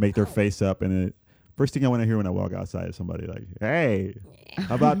make their face up, and then first thing I want to hear when I walk outside is somebody like, "Hey,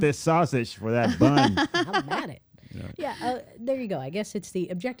 how about this sausage for that bun?" I'm at it. Yeah, there you go. I guess it's the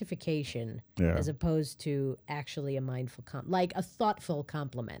objectification Yeah. as opposed to actually a mindful like a thoughtful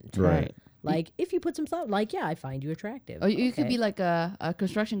compliment. Right. Like if you put some thought, like, yeah, I find you attractive. Or you could Okay. be like a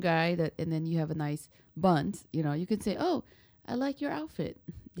construction guy and then you have a nice buns. You could say, oh, I like your outfit.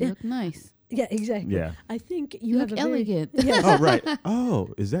 You look nice. Yeah, exactly. Yeah. I think You have look a very- elegant. Yes. Oh, right. Oh,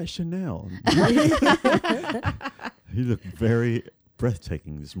 is that Chanel? You look very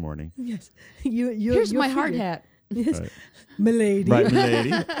breathtaking this morning. Yes. Here's my hard hat. Yes. Right. Milady. Right,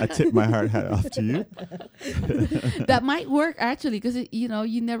 milady. I tip my hard hat off to you. That might work actually because,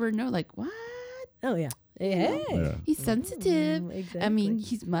 you never know. Like, what? Oh, yeah. Hey. Yeah. He's sensitive. exactly. I mean,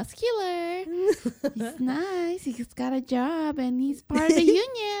 he's muscular. here. He's nice. He's got a job and he's part of the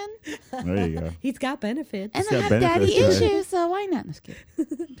union. There you go. He's got benefits. And He's I got have daddy benefits, right? issues, so why not? Just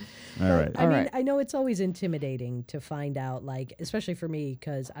kidding. All right. I mean, right. I know it's always intimidating to find out, like, especially for me,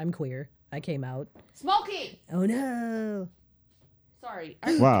 because I'm queer. I came out. Smokey! Oh, no. Sorry.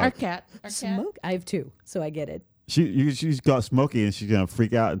 Wow. Our cat. Smoke? I have 2, so I get it. She's got Smokey, and she's gonna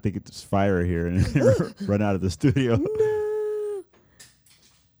freak out and think it's fire here and run out of the studio. No.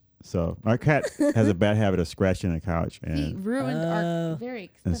 So our cat has a bad habit of scratching the couch, He and ruined our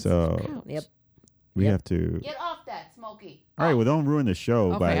very and expensive so couch. Yep. we Yep. have to. Get off that, Smokey. All right, well, don't ruin the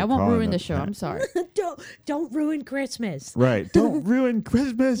show. by Okay, I won't calling ruin the us. show. I'm sorry. Don't ruin Christmas. Right, don't ruin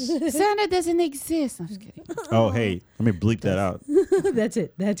Christmas. Santa doesn't exist. I'm just kidding. Oh, hey, let me bleep that out. That's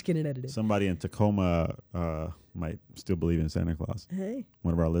it. That's getting edited. Somebody in Tacoma might still believe in Santa Claus. Hey,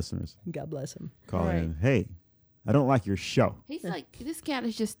 One of our listeners God bless him. called Right. in. Hey, I don't like your show. He's like, this cat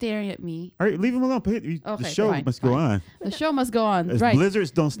is just staring at me. All right, leave him alone. The Okay, show fine, must go fine. on. The show must go on. As Right.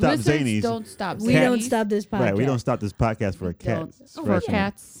 blizzards don't stop Lizards zanies. don't stop. We don't zanies. stop this podcast. Right, we don't stop this podcast for a cat. Don't. For scratching.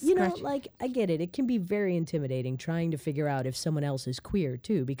 cats. You know, scratching. like, I get it. It can be very intimidating trying to figure out if someone else is queer,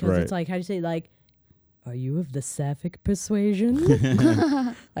 too, because Right. it's like, how do you say, like, are you of the sapphic persuasion?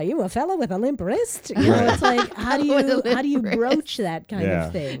 Are you a fella with a limp wrist? You know, Right. it's like, how do With a you limp broach that kind Yeah.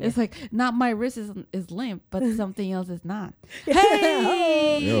 of thing? It's like, not my wrist is limp, but something else is not.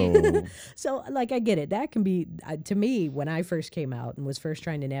 Hey! Yo. So, like, I get it. That can be, to me, when I first came out and was first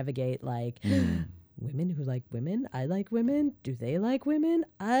trying to navigate, like, women who like women, I like women. Do they like women?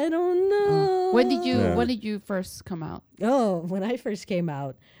 I don't know. When did you Yeah. When did you first come out? Oh, when I first came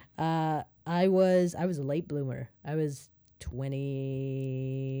out, I was a late bloomer. I was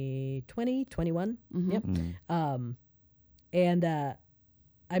 21. Yep. And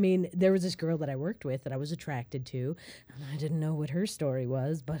I mean, there was this girl that I worked with that I was attracted to, and I didn't know what her story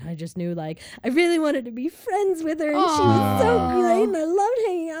was, but I just knew, like, I really wanted to be friends with her, and she was so Aw. great, and I loved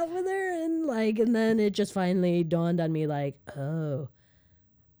hanging out with her, and like, and then it just finally dawned on me, like, oh,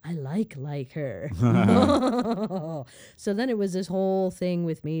 I like her. So then it was this whole thing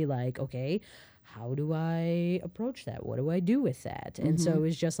with me, like, okay, how do I approach that? What do I do with that? And so it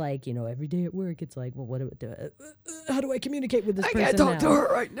was just like, you know, every day at work, it's like, well, what do how do I communicate with this person now?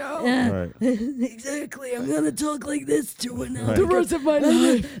 right now. Right. Exactly. I'm going to talk like this to her now. Right. The rest of my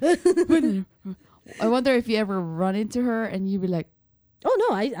life. I wonder if you ever run into her and you'd be like, Oh,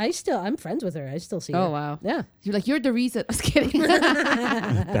 no, I'm friends with her. I still see her. oh, wow. Yeah. You're like, you're the reason. I was kidding.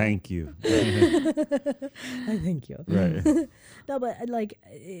 Thank you. Thank you. Right. No, but like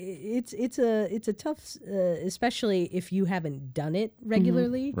it's a tough, especially if you haven't done it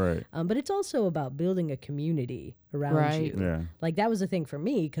regularly. Right. But it's also about building a community around Right. you. Yeah. Like that was a thing for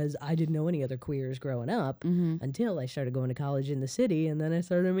me because I didn't know any other queers growing up until I started going to college in the city, and then I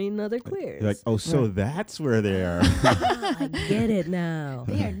started meeting other queers. You're like, oh, so that's where they are. I get it now.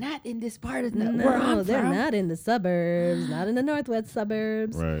 They are not in this part of the where No, I'm they're from. not in the suburbs, not in the northwest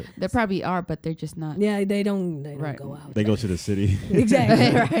suburbs. Right. They probably are, but they're just not. Yeah, they don't Right. go out. They go to the city.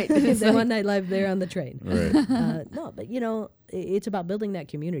 Exactly. Right. It's They like- one night live there on the train. Right. No, but you know, it's about building that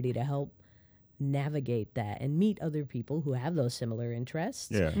community to help navigate that and meet other people who have those similar interests.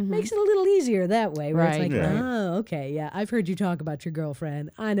 Yeah. Makes it a little easier that way. Where Right. it's like, Yeah. oh, okay, yeah, I've heard you talk about your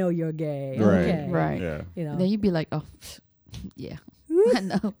girlfriend. I know you're gay. Right. Okay. Right. Yeah. You know. Then you'd be like, oh, yeah, I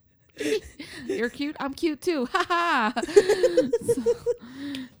know. You're cute. I'm cute too. Ha ha.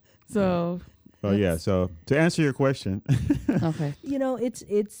 So Well, yeah. So to answer your question, okay, You know, it's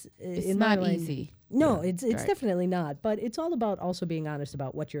it's in my not mind- easy. No, it's Right. definitely not. But it's all about also being honest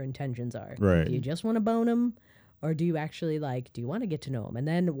about what your intentions are. Right. Do you just want to bone them, or do you actually do you want to get to know them? And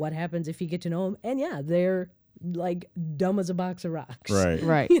then what happens if you get to know them? And yeah, they're like dumb as a box of rocks. right.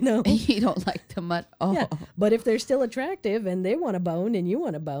 Right. You know. You don't like them at all. Yeah. But if they're still attractive and they want to bone and you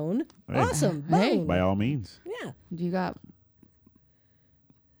want to bone, Hey. awesome, Hey. bone. By all means. Yeah. You got.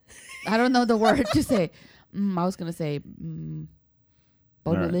 I don't know the word to say. I was gonna say.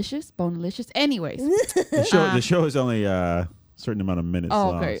 Bonelicious. Bonelicious. Anyways. The show is only a certain amount of minutes Oh,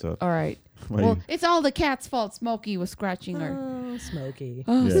 long. okay. So All right. what do Well, you- it's all the cat's fault. Smokey was scratching her. Oh, Smokey.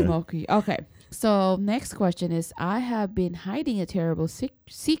 Oh, Yeah. Smokey. Okay. So next question is: I have been hiding a terrible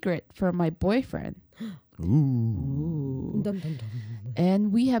secret from my boyfriend, ooh. Dum, dum, dum.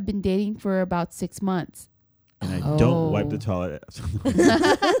 and we have been dating for about 6 months. And I don't wipe Oh. the toilet.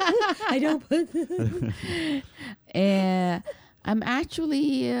 I don't put. And I'm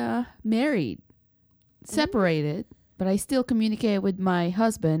actually married, separated, but I still communicate with my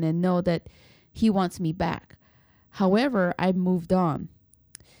husband and know that he wants me back. However, I moved on.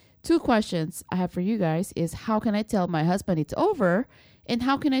 2 questions I have for you guys is how can I tell my husband it's over And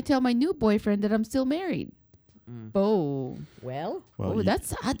how can I tell my new boyfriend that I'm still married? Boom. Well, Oh, you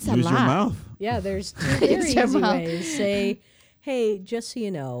that's a use your lot. mouth. yeah, there's two very Use your easy mouth. ways. Say, hey, just so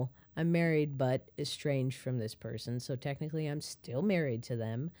you know, I'm married but estranged from this person, so technically I'm still married to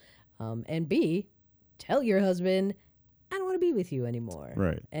them. And B, tell your husband, I don't want to be with you anymore.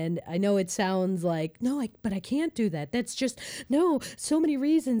 Right. And I know it sounds like, no, but I can't do that. That's just, no, so many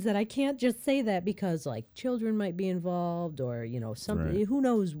reasons that I can't just say that because, like, children might be involved or, you know, something, Right. who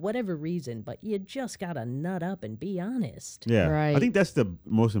knows, whatever reason. But you just got to nut up and be honest. Yeah. I Right. think that's the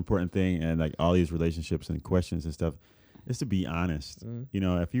most important thing, and like all these relationships and questions and stuff, is to be honest. You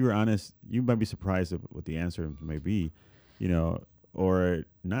know, if you were honest, you might be surprised at what the answer may be, you know, or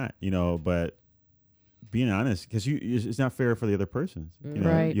not, you know, but being honest, because it's not fair for the other person. You know,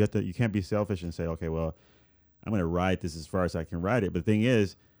 Right. you can't be selfish and say, okay, well, I'm going to ride this as far as I can ride it. But the thing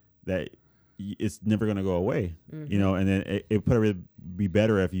is that it's never going to go away, you know, and then it would probably be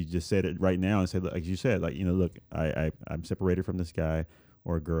better if you just said it right now and said, like you said, like, you know, look, I'm separated from this guy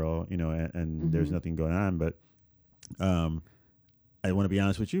or girl, you know, and there's nothing going on, but I want to be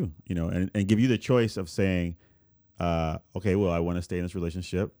honest with you, you know, and give you the choice of saying, okay, well, I want to stay in this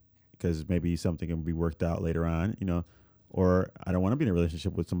relationship because maybe something can be worked out later on, you know, or I don't want to be in a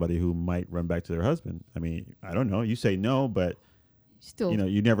relationship with somebody who might run back to their husband. I mean, I don't know. You say no, but Still, you know,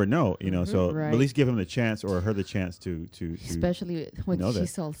 you never know, you know, so Right. at least give him the chance or her the chance to especially when know that.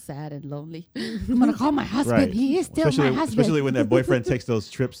 she's all sad and lonely. I'm gonna call my husband. right. He is still especially, my husband. especially when that boyfriend takes those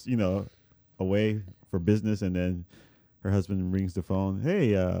trips, you know, away for business, and then her husband rings the phone.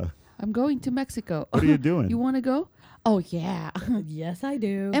 Hey, I'm going to Mexico. what are you doing? You want to go? Oh yeah. Yes, I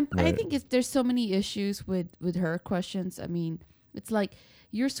do. And I Right. think there's so many issues with her questions. I mean, it's like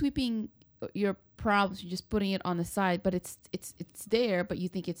you're sweeping your problems, you're just putting it on the side, but it's there, but you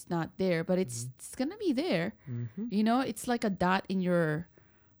think it's not there, but it's gonna be there. You know, it's like a dot in your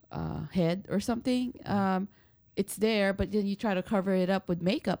head or something. It's there, but then you try to cover it up with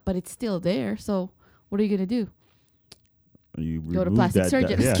makeup, but it's still there. So what are you gonna do? You Go to remove plastic that surgeon.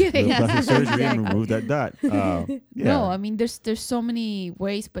 dot. Just Yeah, kidding. go to plastic surgery and Exactly. remove that dot. Yeah. No, I mean there's so many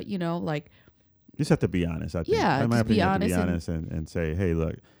ways, but you know, like You just have to be honest. I think. Yeah, in my just be opinion, you have to be honest honest and say, hey,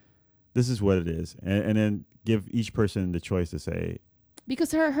 look, this is what it is, and then give each person the choice to say,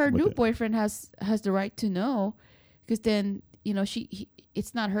 because her What new the- boyfriend has the right to know, because then you know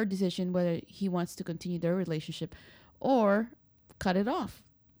it's not her decision whether he wants to continue their relationship or cut it off.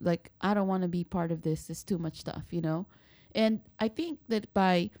 Like, I don't want to be part of this. It's too much stuff, you know. And I think that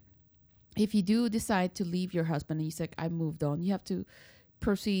if you do decide to leave your husband and you say, I moved on, you have to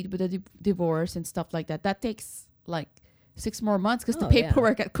proceed with a divorce and stuff like that. That takes like 6 more months because the Oh, yeah.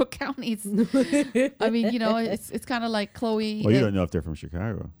 paperwork at Cook County is, I mean, you know, it's kind of like Chloe. well, you don't know if they're from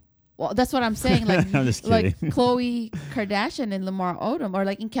Chicago. Well, that's what I'm saying. Like, I'm just like kidding. Chloe Kardashian and Lamar Odom, or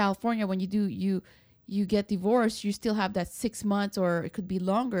like in California, when you get divorced, you still have that 6 months, or it could be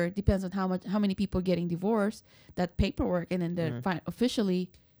longer. It depends on how many people are getting divorced. That paperwork, and then they're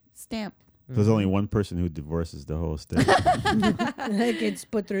officially stamped. There's only one person who divorces the whole state. It gets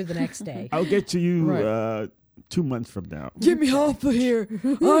put through the next day. I'll get to you Right. 2 months from now. Get me off of here!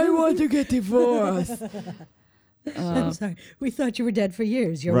 I want to get divorced. I'm sorry. We thought you were dead for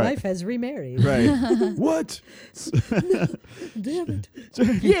years. Your Right. wife has remarried. Right. What? Damn it.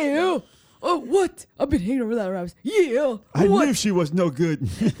 Yeah. Oh, what? I've been hanging over that house. Yeah. I knew she was no good.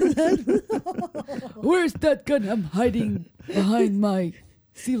 Where's that gun? I'm hiding behind my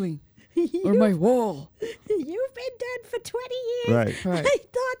ceiling or my wall. You've been dead for 20 years. Right. Right. I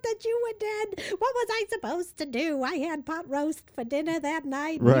thought that you were dead. What was I supposed to do? I had pot roast for dinner that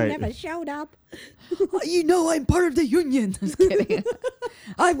night. And Right. You never showed up. You know I'm part of the union. Just kidding.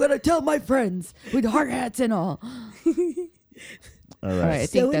 I'm gonna tell my friends with hard hats and all. All All right, I right.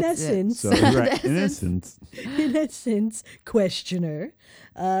 think So in that's it. essence, So, right. In essence, in essence, questioner.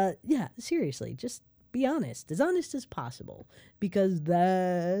 Yeah, seriously, just be honest as possible, because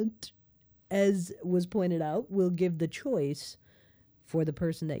that, as was pointed out, will give the choice for the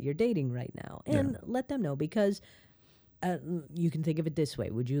person that you're dating right now, and let them know, because you can think of it this way: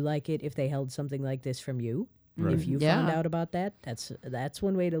 would you like it if they held something like this from you? Right. If you Yeah. found out about that, that's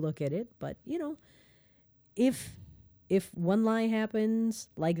one way to look at it. But you know, if one lie happens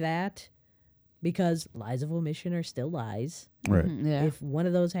like that, because lies of omission are still lies. right. Yeah. If one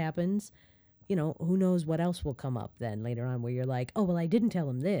of those happens, you know, who knows what else will come up then later on, where you're like, oh, well, I didn't tell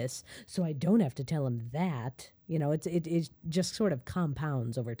him this, so I don't have to tell him that. You know, it just sort of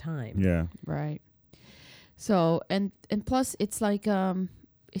compounds over time. Yeah. Right. So and plus it's like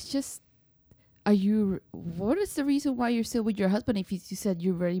it's just, what is the reason why you're still with your husband if you said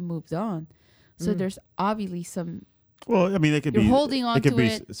you already moved on? So there's obviously some Well, I mean, it could You're be holding on it could to be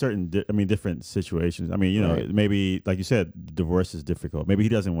it. certain. Different situations. I mean, you know, Right. maybe like you said, divorce is difficult. Maybe he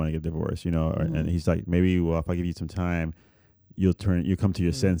doesn't want to get divorced. You know, and he's like, maybe well, if I give you some time, you come to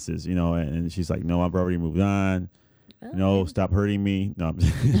your senses. You know, and she's like, no, I've already moved on. No, stop hurting me. No,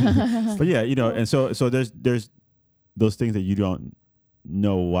 but yeah, you know, and so there's those things that you don't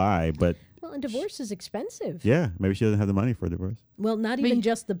know why, but Well, and divorce is expensive. yeah, maybe she doesn't have the money for a divorce. Well, not But even you-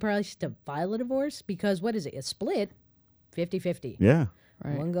 just the price to file a divorce, because what is it? A split, 50-50. Yeah,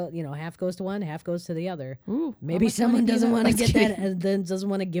 Right. One go, half goes to one, half goes to the other. Ooh, Maybe how much someone money do you doesn't have? want to I'm get just that, kidding. then doesn't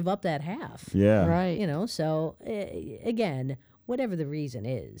want to give up that half. yeah, Right. So again, whatever the reason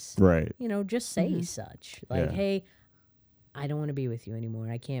is, right. just say such. Like, Yeah. hey, I don't want to be with you anymore.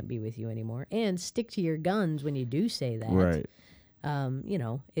 I can't be with you anymore. And stick to your guns when you do say that. Right.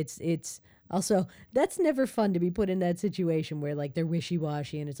 It's also, that's never fun to be put in that situation where like they're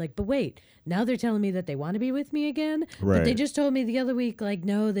wishy-washy and it's like, but wait, now they're telling me that they want to be with me again, but they Right. just told me the other week like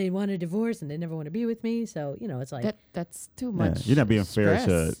no, they want a divorce and they never want to be with me. So it's like That's too Yeah. much. You're not being fair to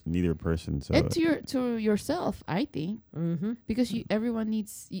stress. neither person. So And to yourself, I think, because everyone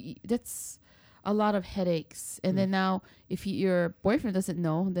needs. That's a lot of headaches. And then now, if your boyfriend doesn't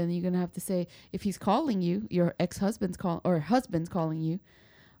know, then you're gonna have to say, if he's calling you, your husband's calling you,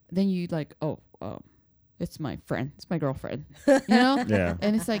 then you like, it's my friend, it's my girlfriend, you know. yeah,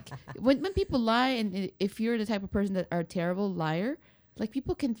 And it's like when people lie, and if you're the type of person that are a terrible liar, like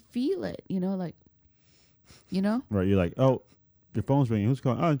people can feel it, like, right. You're like, oh, your phone's ringing. Who's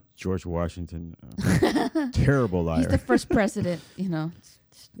calling? Oh, George Washington. Terrible liar. he's the first president,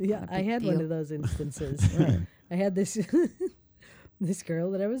 yeah, not a I big had one deal. of those instances. I had this this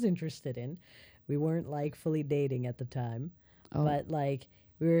girl that I was interested in. We weren't like fully dating at the time, Oh. but like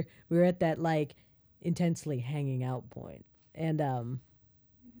we were at that like intensely hanging out point. And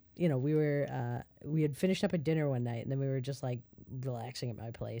we had finished up at dinner one night and then we were just like relaxing at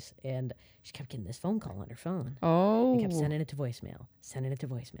my place and she kept getting this phone call on her phone. Oh, I kept sending it to voicemail.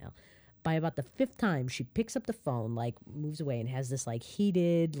 By about the fifth time, she picks up the phone, like moves away, and has this like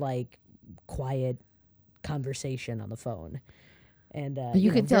heated, like quiet conversation on the phone. And but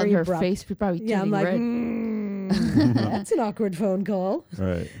you can tell very her abrupt. face probably Yeah, I'm turning like, red. that's an awkward phone call.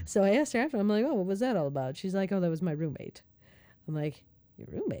 right. So I asked her after. I'm like, oh, what was that all about? She's like, oh, that was my roommate. I'm like, your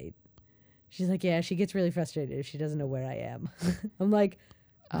roommate? She's like, yeah, she gets really frustrated if she doesn't know where I am. I'm like,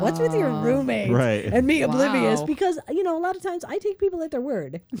 what's with your roommate? Right. And me oblivious Wow. because, a lot of times I take people at their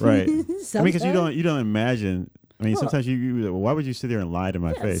word. Right. I mean, because Sometimes- you don't imagine. I mean, sometimes you why would you sit there and lie to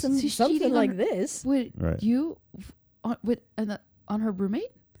my Yeah, face? She's something cheating on like her- this. With Right. you, on her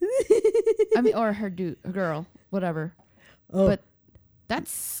roommate? I mean, or her girl, whatever. Oh. But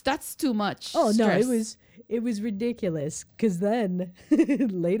that's too much. Oh no, stress. it was ridiculous. Because then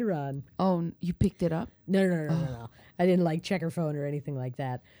later on, Oh, you picked it up. no. I didn't like check her phone or anything like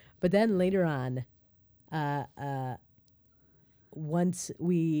that. But then later on, once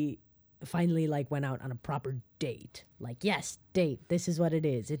we finally like went out on a proper date, like yes, date. This is what it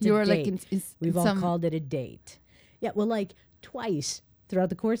is. It's You a were date. like in We've all some, called it a date. Yeah, well, like twice throughout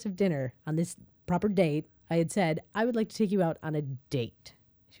the course of dinner on this proper date, I had said, I would like to take you out on a date.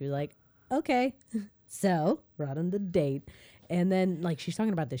 She was like, okay. So we're out on the date. And then, like, she's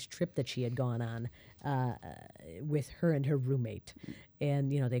talking about this trip that she had gone on with her and her roommate.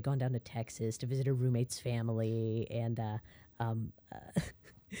 And, they'd gone down to Texas to visit her roommate's family. And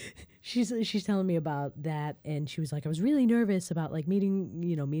she's telling me about that. And she was like, I was really nervous about, like,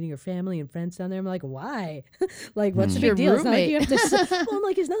 meeting her family and friends down there. I'm like, why? Like, what's the Your big deal? It's not like roommate. you have to well, I'm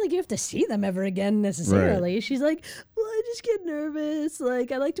like, it's not like you have to see them ever again necessarily. She's like, well, I just get nervous.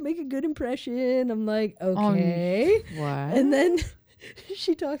 Like, I like to make a good impression. I'm like, okay. What? And then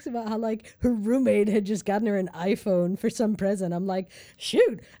she talks about how like her roommate had just gotten her an iPhone for some present. I'm like,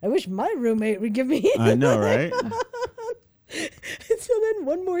 shoot, I wish my roommate would give me. I know, right? And so then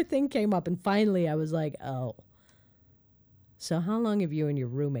one more thing came up, and finally I was like, oh. So how long have you and your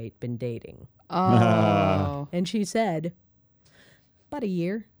roommate been dating? Oh. And she said, about a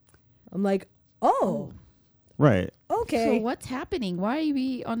year. I'm like, oh, Right. okay. So what's happening? Why are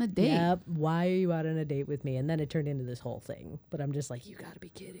we on a date? Yep. Why are you out on a date with me? And then it turned into this whole thing. But I'm just like, you got to be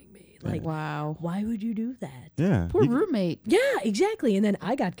kidding me. Like, Wow. why would you do that? Yeah. Poor You- roommate. Yeah, exactly. And then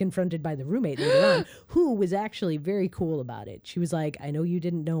I got confronted by the roommate later on, who was actually very cool about it. She was like, I know you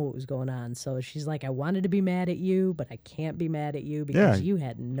didn't know what was going on. So she's like, I wanted to be mad at you, but I can't be mad at you because Yeah. you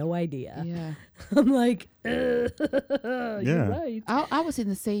had no idea. Yeah. I'm like, Yeah. you're right. I was in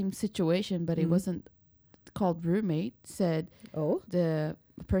the same situation, but it wasn't called roommate. Said Oh, the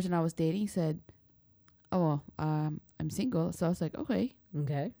person I was dating said, "Oh, well, I'm single." So I was like, "Okay."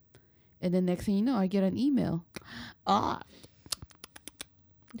 okay. And then next thing you know, I get an email. Ah,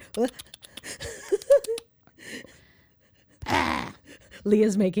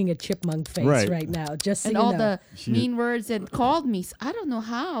 Leah's making a chipmunk face Right. right now. Just so and you all know. the She- mean words and called me. So I don't know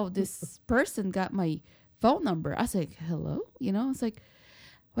how this person got my phone number. I was like, hello? You know, it's like,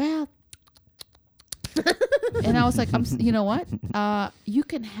 well, and I was like, you know what? You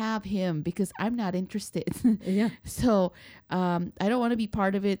can have him because I'm not interested. Yeah. So I don't want to be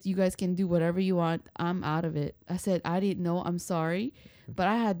part of it. You guys can do whatever you want. I'm out of it. I said, I didn't know. I'm sorry. But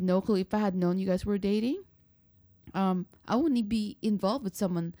I had no clue. If I had known you guys were dating, I wouldn't be involved with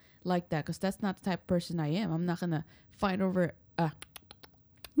someone like that because that's not the type of person I am. I'm not going to fight over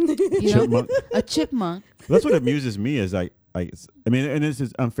you know, Chipmunk. a chipmunk. That's what amuses me is I mean, and this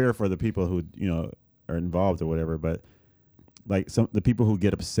is unfair for the people who are involved or whatever, but like the people who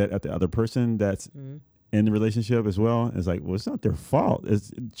get upset at the other person that's in the relationship as well. It's like, well, it's not their fault.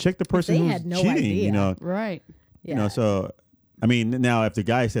 It's check the person they who's had no cheating. idea. You know, Right. Yeah. So I mean, now if the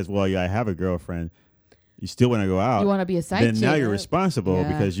guy says, well, yeah, I have a girlfriend, you still want to go out. You want to be a side Then chick. now you're responsible Yeah.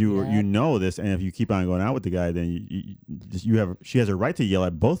 because you Yeah. know this, and if you keep on going out with the guy, then she has a right to yell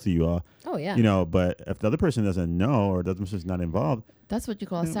at both of you all. Oh yeah. But if the other person doesn't know or the other person's not involved, That's what you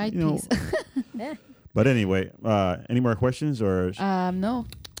call a side you know, piece. Eh. But anyway, any more questions or? No.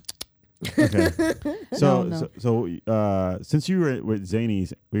 Okay. So, No. so since you were with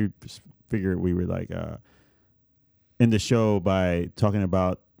Zanies, we just figured we were like in the show by talking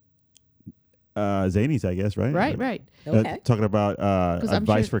about Zanies, I guess, right? Right. Okay. Talking about 'Cause I'm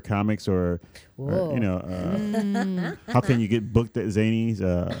advice sure- for comics or Whoa. how can you get booked at Zanies?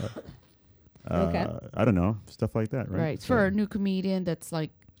 Okay. I don't know, stuff like that, right? Right. It's for a new comedian that's like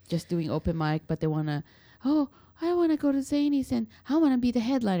just doing open mic, but they want to, I want to go to Zanies and I want to be the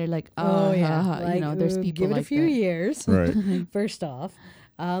headliner. Like, Oh yeah. Like, there's people give it like a few that. years. Right. First off,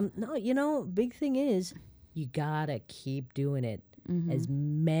 no, big thing is you gotta keep doing it. Mm-hmm.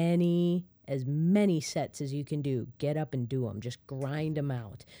 As many sets as you can do. Get up and do them. Just grind them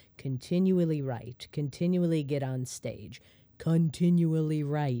out. Continually write. Continually get on stage. Continually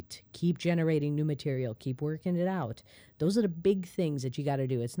write. Keep generating new material. Keep working it out. Those are the big things that you got to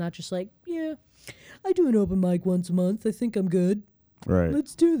do. It's not just like, yeah, I do an open mic once a month. I think I'm good. Right.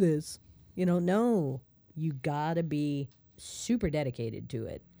 Let's do this. No, you gotta be super dedicated to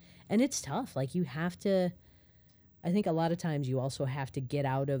it. And it's tough. Like you have to, I think a lot of times you also have to get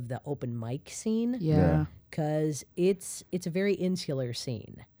out of the open mic scene Yeah. because it's a very insular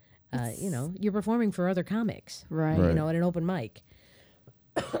scene. You're performing for other comics, Right. Right. at an open mic.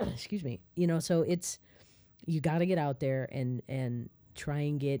 Excuse me. So you got to get out there and try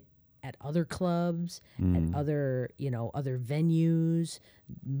and get at other clubs, at other venues,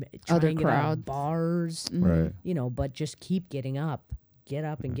 try Other and get out crowds. of bars, Right. but just keep getting up. Get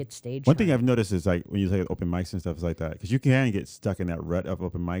up and get stage One thing time. I've noticed is like when you say open mics and stuff like that, because you can get stuck in that rut of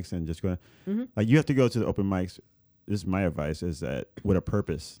open mics and just going like you have to go to the open mics. This is my advice: is that with a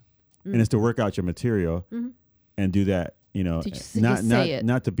purpose, and it's to work out your material and do that. To just say it.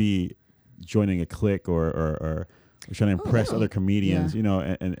 Not to be joining a clique or trying to impress other comedians.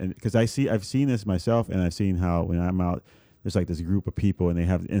 Yeah. And because I've seen this myself, and I've seen how when I'm out, there's like this group of people and they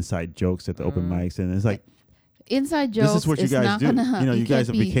have inside jokes at the open mics, and it's like. Inside jokes. This is what you guys not do. Gonna, You guys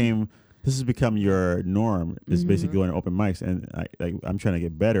have can't be- this has become your norm. Is basically going to open mics, and I'm trying to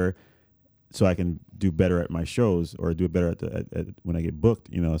get better, so I can do better at my shows or do better at when I get booked.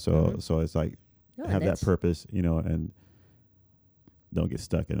 So it's like No, have that that's- purpose, and don't get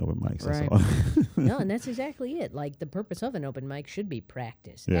stuck in open mics. Right. That's all. No, and that's exactly it. Like the purpose of an open mic should be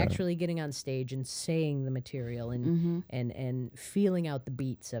practice. Yeah. Actually getting on stage and saying the material and feeling out the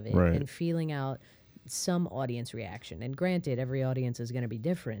beats of it Right. and feeling out some audience reaction. And granted, every audience is going to be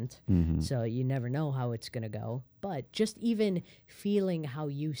different, so you never know how it's going to go. But just even feeling how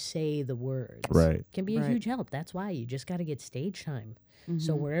you say the words Right. can be a Right. huge help. That's why you just got to get stage time.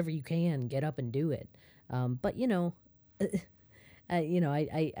 So wherever you can, get up and do it. But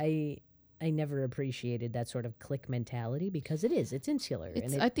I never appreciated that sort of clique mentality because it's insular.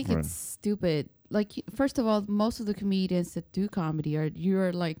 I think Right. it's stupid. Like, first of all, most of the comedians that do comedy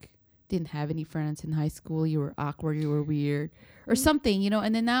you're like, didn't have any friends in high school. You were awkward. You were weird or something,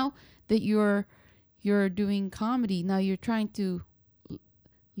 And then now that you're doing comedy, now you're trying to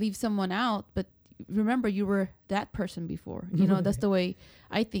leave someone out. But remember, you were that person before. That's the way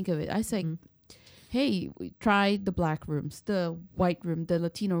I think of it. I say, hey, we try the black rooms, the white room, the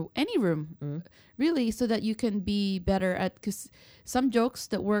Latino, any room, really, so that you can be better at, because some jokes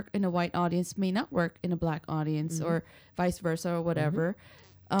that work in a white audience may not work in a black audience or vice versa or whatever.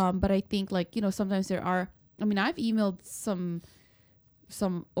 But I think sometimes there are, I've emailed some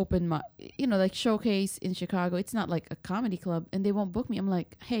some open like showcase in Chicago. It's not like a comedy club, and they won't book me. I'm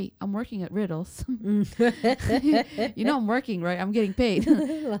like, hey, I'm working at Riddles. I'm working, right? I'm getting paid.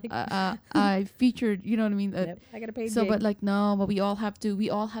 I featured, you know what I mean? Yep, I got a paid So, gig. but like, no, but we all have to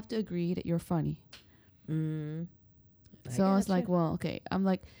agree that you're funny. So I was like, well, okay. I'm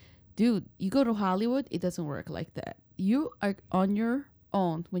like, dude, you go to Hollywood, it doesn't work like that. You are on your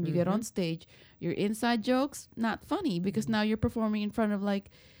own when you get on stage. Your inside jokes, not funny, because now you're performing in front of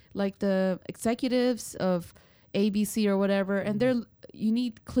like the executives of ABC or whatever, and you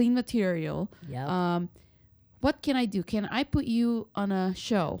need clean material. Yep. What can I do? Can I put you on a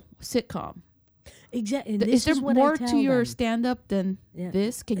show, sitcom? Exactly. Is there more to your stand-up than Yeah.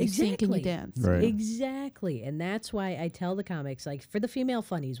 this? Can you sing? Can you Exactly. dance? Right. Exactly. And that's why I tell the comics, like for the female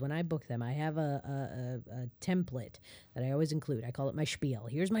funnies, when I book them, I have a template that I always include. I call it my spiel.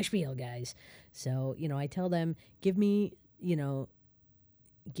 Here's my spiel, guys. So, I tell them, give me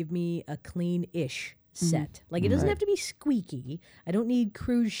a clean-ish set. Like, it doesn't have to be squeaky. I don't need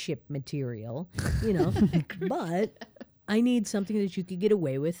cruise ship material, but I need something that you could get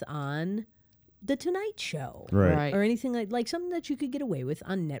away with on The Tonight Show. Right. Or anything like something that you could get away with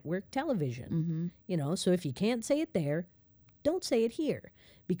on network television. So if you can't say it there, don't say it here,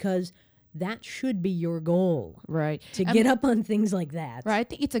 because that should be your goal, Right. to get up on things like that. Right. I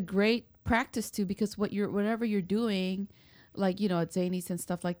think it's a great practice too, because whatever you're doing, like, at Zanies and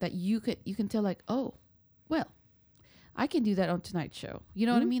stuff like that, you can tell like, oh, well, I can do that on Tonight Show. You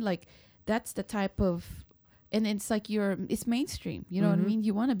know what I mean? Like, that's the type of, and it's like it's mainstream. You know what I mean?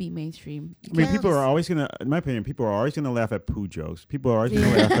 You want to be mainstream. I mean, people are always gonna, in my opinion, people are always gonna laugh at poo jokes. People are always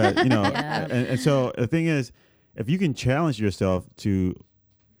gonna laugh at, Yeah. and so the thing is, if you can challenge yourself to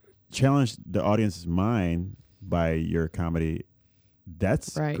challenge the audience's mind by your comedy,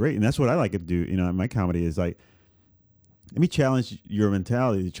 that's Right. great, and that's what I like to do. In my comedy is like, let me challenge your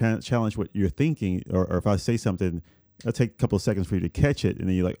mentality, challenge what you're thinking, or if I say something, it'll take a couple of seconds for you to catch it, and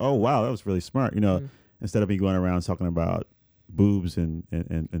then you're like, oh wow, that was really smart, instead of me going around talking about boobs and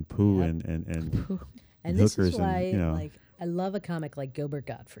poo Yep. and This hookers is why, and like, I love a comic like Gilbert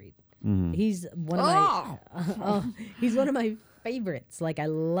Gottfried. Mhm. He's one of my he's one of my favorites. Like, I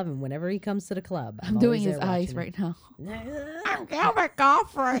love him whenever he comes to the club. I'm doing his eyes right now. now. Gilbert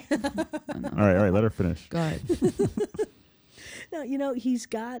Gottfried. all right, let her finish. Go ahead. No, he's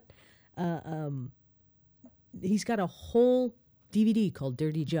got a whole DVD called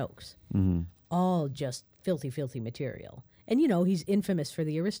Dirty Jokes. Mm-hmm. All just filthy material. And he's infamous for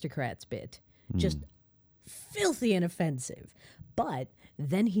the Aristocrats bit. Just filthy and offensive. But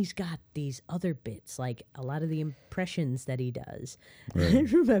then he's got these other bits, like a lot of the impressions that he does. Right. I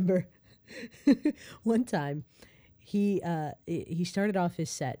remember one time he started off his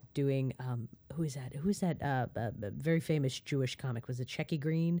set doing who's that very famous Jewish comic? Was it Shecky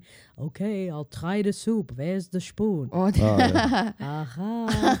Green? Okay, I'll try the soup. Where's the spoon? Oh, yeah.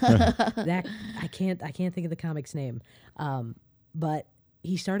 That I can't think of the comic's name. But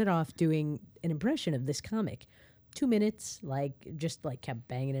he started off doing an impression of this comic. 2 minutes, just kept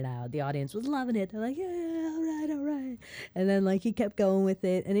banging it out. The audience was loving it. They're like, yeah, all right. And then he kept going with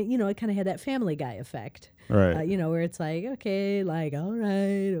it, and it kind of had that Family Guy effect. Right. Where it's like, okay, all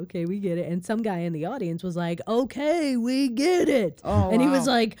right, okay, we get it. And some guy in the audience was like, okay, we get it. Oh, and he wow. was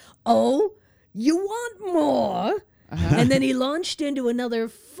like, oh, you want more? And then he launched into another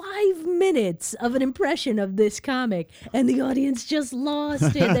 5 minutes of an impression of this comic, and the audience just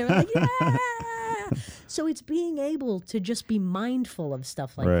lost it. They were like, yeah. So it's being able to just be mindful of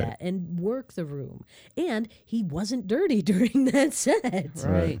stuff like Right. that and work the room. And he wasn't dirty during that set.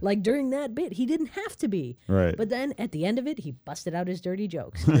 Right. Like during that bit, he didn't have to be. Right. But then at the end of it, he busted out his dirty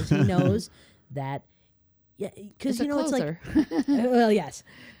jokes because he knows that, because, It's a it's like, closer. well, yes.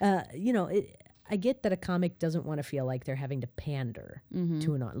 I get that a comic doesn't want to feel like they're having to pander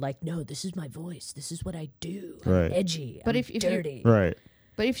to an audience. Like, no, this is my voice. This is what I do. I'm Right. edgy. But I'm if you're- dirty. Right.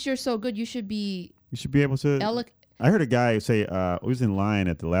 But if you're so good, you should be You should be able to. I heard a guy say, he was in line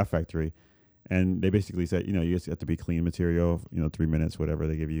at the Laugh Factory, and they basically said, you just have to be clean material, 3 minutes, whatever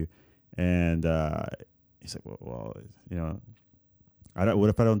they give you. And he's like, well, what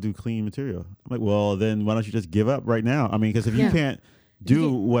if I don't do clean material? I'm like, well, then why don't you just give up right now? I mean, because if you Yeah. can't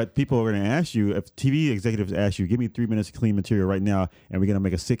do what people are going to ask you, if TV executives ask you, give me 3 minutes of clean material right now, and we're going to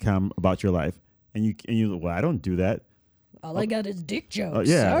make a sitcom about your life, and you, well, I don't do that. All I got is dick jokes.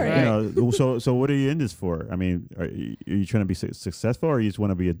 Yeah, Sorry. so what are you in this for? I mean, are you trying to be successful, or you just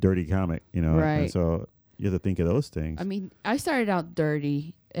want to be a dirty comic? Right. And so you have to think of those things. I mean, I started out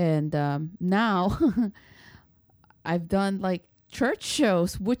dirty, and now I've done church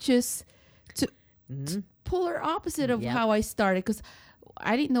shows, which is to polar opposite of Yep. how I started. Because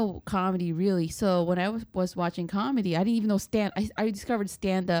I didn't know comedy really. So when I was watching comedy, I didn't even know I discovered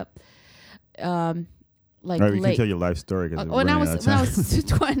stand up. Like Right, you can late tell your life story. 'Cause we're when I running out was of when I time. was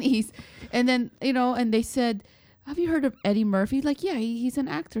 20s, and then and they said, "Have you heard of Eddie Murphy?" Like, yeah, he's an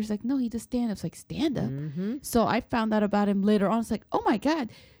actor. It's like, no, he does stand ups. Like stand up. So I found out about him later on. It's like, oh my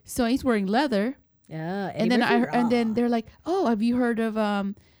god, so he's wearing leather. Yeah, And then and then they're like, oh, have you heard of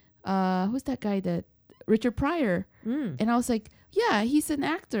who's that guy that Richard Pryor? And I was like, yeah, he's an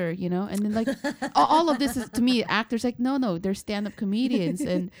actor, and then like all of this is to me actors. Like, no, they're stand-up comedians.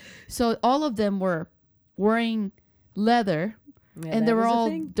 And so all of them were wearing leather, and they were all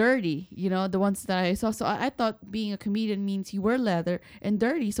dirty, the ones that I saw. So I thought being a comedian means you wear leather and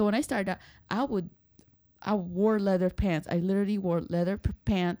dirty. So when I started out, I wore leather pants. I literally wore leather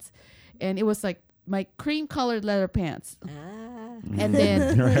pants, and it was like my cream colored leather pants. And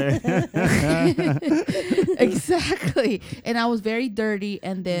then exactly. And I was very dirty.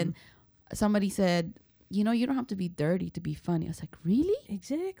 And then somebody said, you don't have to be dirty to be funny. I was like, really?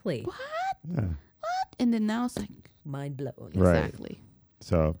 Exactly. What? Yeah. What? And then now it's like, Mind blown. Right. exactly.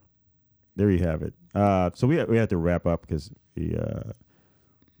 So there you have it. So we had to wrap up because we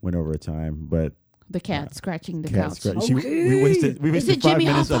went over time, but The cat scratching the cat couch. scratch. We wasted Is it 5 Jimmy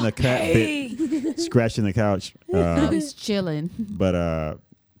minutes on Hoffa? the cat bit scratching the couch. He's chilling. But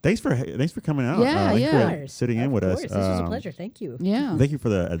thanks for coming out. Yeah, thanks yeah. for sitting in with us. This was a pleasure. Thank you. Yeah. Thank you for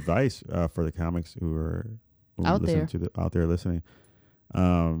the advice for the comics who are Out listening there. out there listening.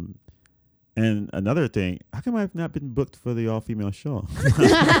 And another thing, how come I've not been booked for the all-female show?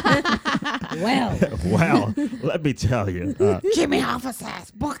 Well, Wow, let me tell you. Jimmy Hoffa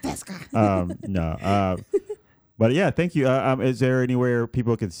says, book this guy. No. But yeah, thank you. Is there anywhere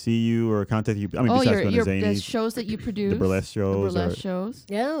people can see you or contact you? I mean, besides going to the Zany's, shows that you produce. the burlesque shows. The burlesque shows.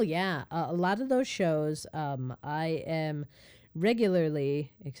 oh yeah, a lot of those shows. I am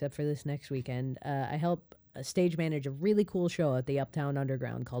regularly, except for this next weekend. I help stage manage a really cool show at the Uptown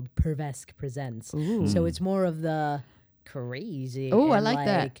Underground called Pervesque Presents. Ooh. So it's more of the crazy. Oh, I and like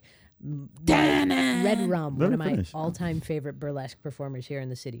that. Red Rum, Let one me of my finish. all-time favorite burlesque performers here in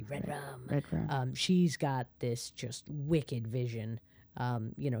the city. Red Rum. Red Rum. She's got this just wicked vision.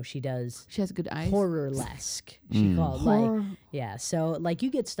 She does She has good eyes. horror-esque. She called like Horror. yeah. So like you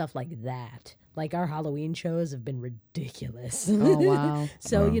get stuff like that. Like our Halloween shows have been ridiculous. Oh, wow.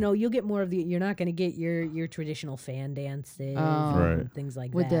 So Wow. you'll get more of the. You're not going to get your traditional fan dances, Oh. and Right. things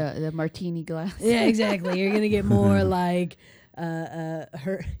like With that. the martini glass. Yeah, exactly. You're gonna get more like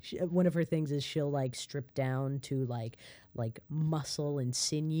one of her things is she'll like strip down to like muscle and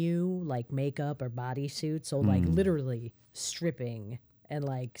sinew, like makeup or bodysuit. So like literally stripping and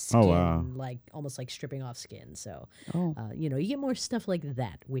like skin, wow. like almost like stripping off skin. So Oh. you get more stuff like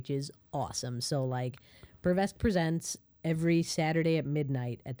that, which is awesome. So like Pervesque Presents every Saturday at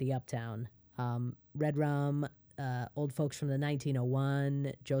midnight at the Uptown. Red Rum, old folks from the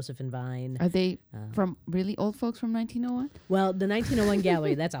 1901, Joseph and Vine. Are they from really old folks from 1901? Well, the 1901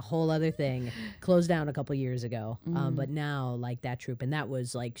 gallery, that's a whole other thing. Closed down a couple years ago. But now, like, that troupe, and that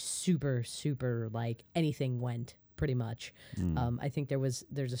was, like, super, super, like, anything went, pretty much. I think there's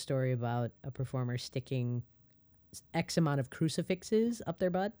a story about a performer sticking X amount of crucifixes up their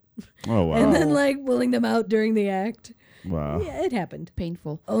butt. Oh wow. And then, like, pulling them out during the act. Wow. Yeah, it happened.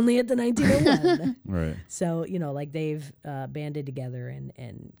 Painful. Only at the 1901. Right. So, like, they've banded together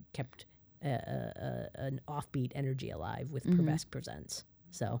and kept an offbeat energy alive with Pervesque Presents.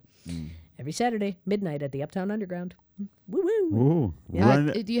 So, every Saturday, midnight at the Uptown Underground. Woo-woo. Ooh.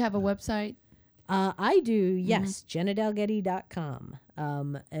 Do you have a website? I do, yes, JennaDalgetty.com.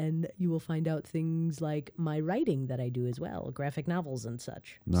 And you will find out things like my writing that I do as well, graphic novels and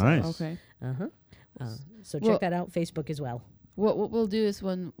such. Nice. Okay. So check Well- that out, Facebook as well. What we'll do is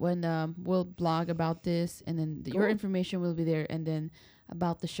when we'll blog about this, and then your information will be there, and then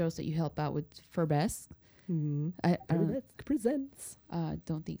about the shows that you help out with for best. I Presents.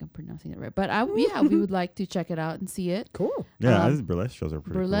 don't think I'm pronouncing it right, but we would like to check it out and see it. Cool. Yeah, Um, these burlesque shows are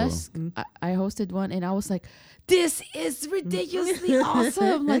pretty Burlesque. I hosted one, and I was like, "This is ridiculously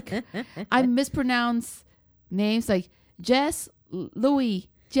awesome!" Like, I mispronounce names like Jess Louis.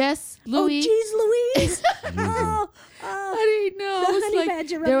 Oh, geez, Louise. cool. I didn't know. The I was honey like,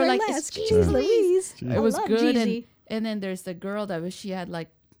 badger they were of like, burlesque. "Excuse Geez, me." Louise. Jeez. It I was love good, Jeezy. and then there's the girl she had like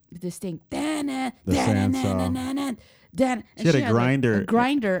this thing, The sandsaw. Dan. She had a grinder. a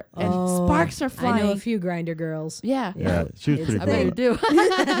grinder, and Oh, sparks are I flying. know a few grinder girls. Yeah. Yeah, she was It's pretty I bet you cool. do.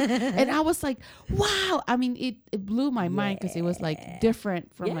 And I was like, wow. I mean, it blew my mind because it was like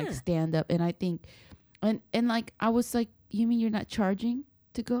different from like Yeah. stand up. And I think, and like, I was like, you mean you're not charging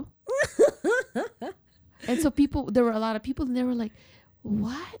to go? And so there were a lot of people, and they were like,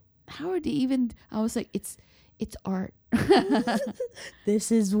 what? How are they even? I was like, it's art.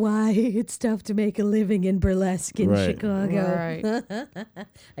 This is why it's tough to make a living in burlesque in Right. Chicago. Right.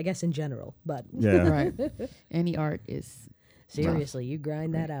 I guess in general, but Yeah. Right. Any art is seriously, you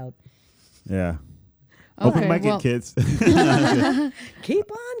grind that out. Yeah. Open mic well, it, kids.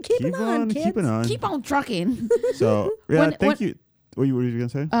 Keep on keeping on, kids. keeping on. keep on trucking. So yeah, When- thank you. What were you gonna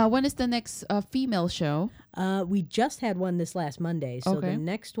say? When is the next female show? We just had one this last Monday, so Okay. the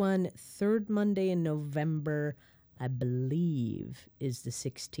next one, third Monday in November, I believe, is the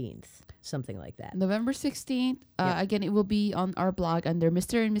 16th, something like that. November 16th. Yeah. Again, it will be on our blog under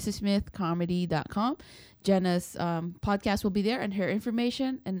Mr. and Mrs. Smith comedy.com. Jenna's podcast will be there and her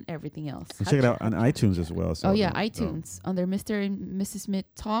information and everything else. And check it out on iTunes as well. So, Oh, yeah, iTunes under Mr. and Mrs. Smith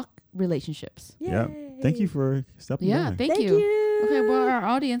Talk Relationships. Yeah. Thank you for stepping Yeah, by. thank Thank you. you. Okay, well, our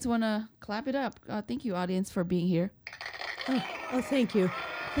audience want to clap it up. Thank you, audience, for being here. Oh, thank you.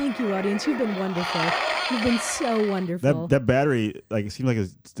 Thank you, audience. You've been wonderful. You've been so wonderful. That battery, like, it seems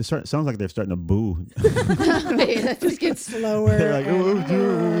like sounds like they're starting to boo. Hey, that just gets slower. They're like,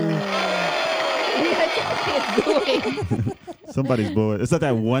 somebody's booing. It's not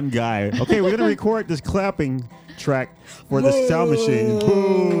that one guy. Okay, we're gonna record this clapping track for the sound machine.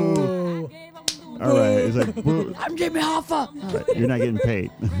 Boo! All right, it's like, boo. I'm Jimmy Hoffa. Right, you're not getting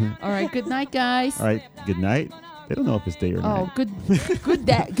paid. All right, good night, guys. All right, good night. They don't know if it's day or Oh, night.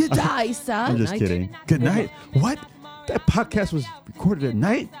 good night, son. I'm just night. kidding. Good night. What? That podcast was recorded at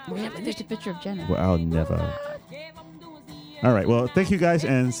night? Yeah, but there's a picture of Jenna. Well, I'll never. All right. Well, thank you guys,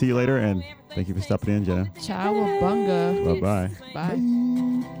 and see you later. And thank you for stopping in, Jenna. Cowabunga. Bye-bye. Bye.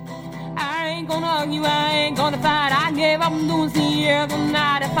 I ain't gonna argue, I ain't gonna fight. I gave up on doing the other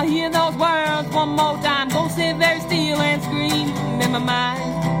night. If I hear those words one more time, gonna sit very still and scream in my mind.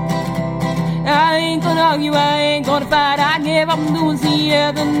 I ain't gonna argue, I ain't gonna fight. I gave up on doing the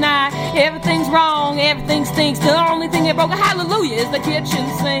other night. Everything's wrong, everything stinks. The only thing that broke a hallelujah is the kitchen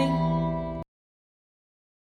sink.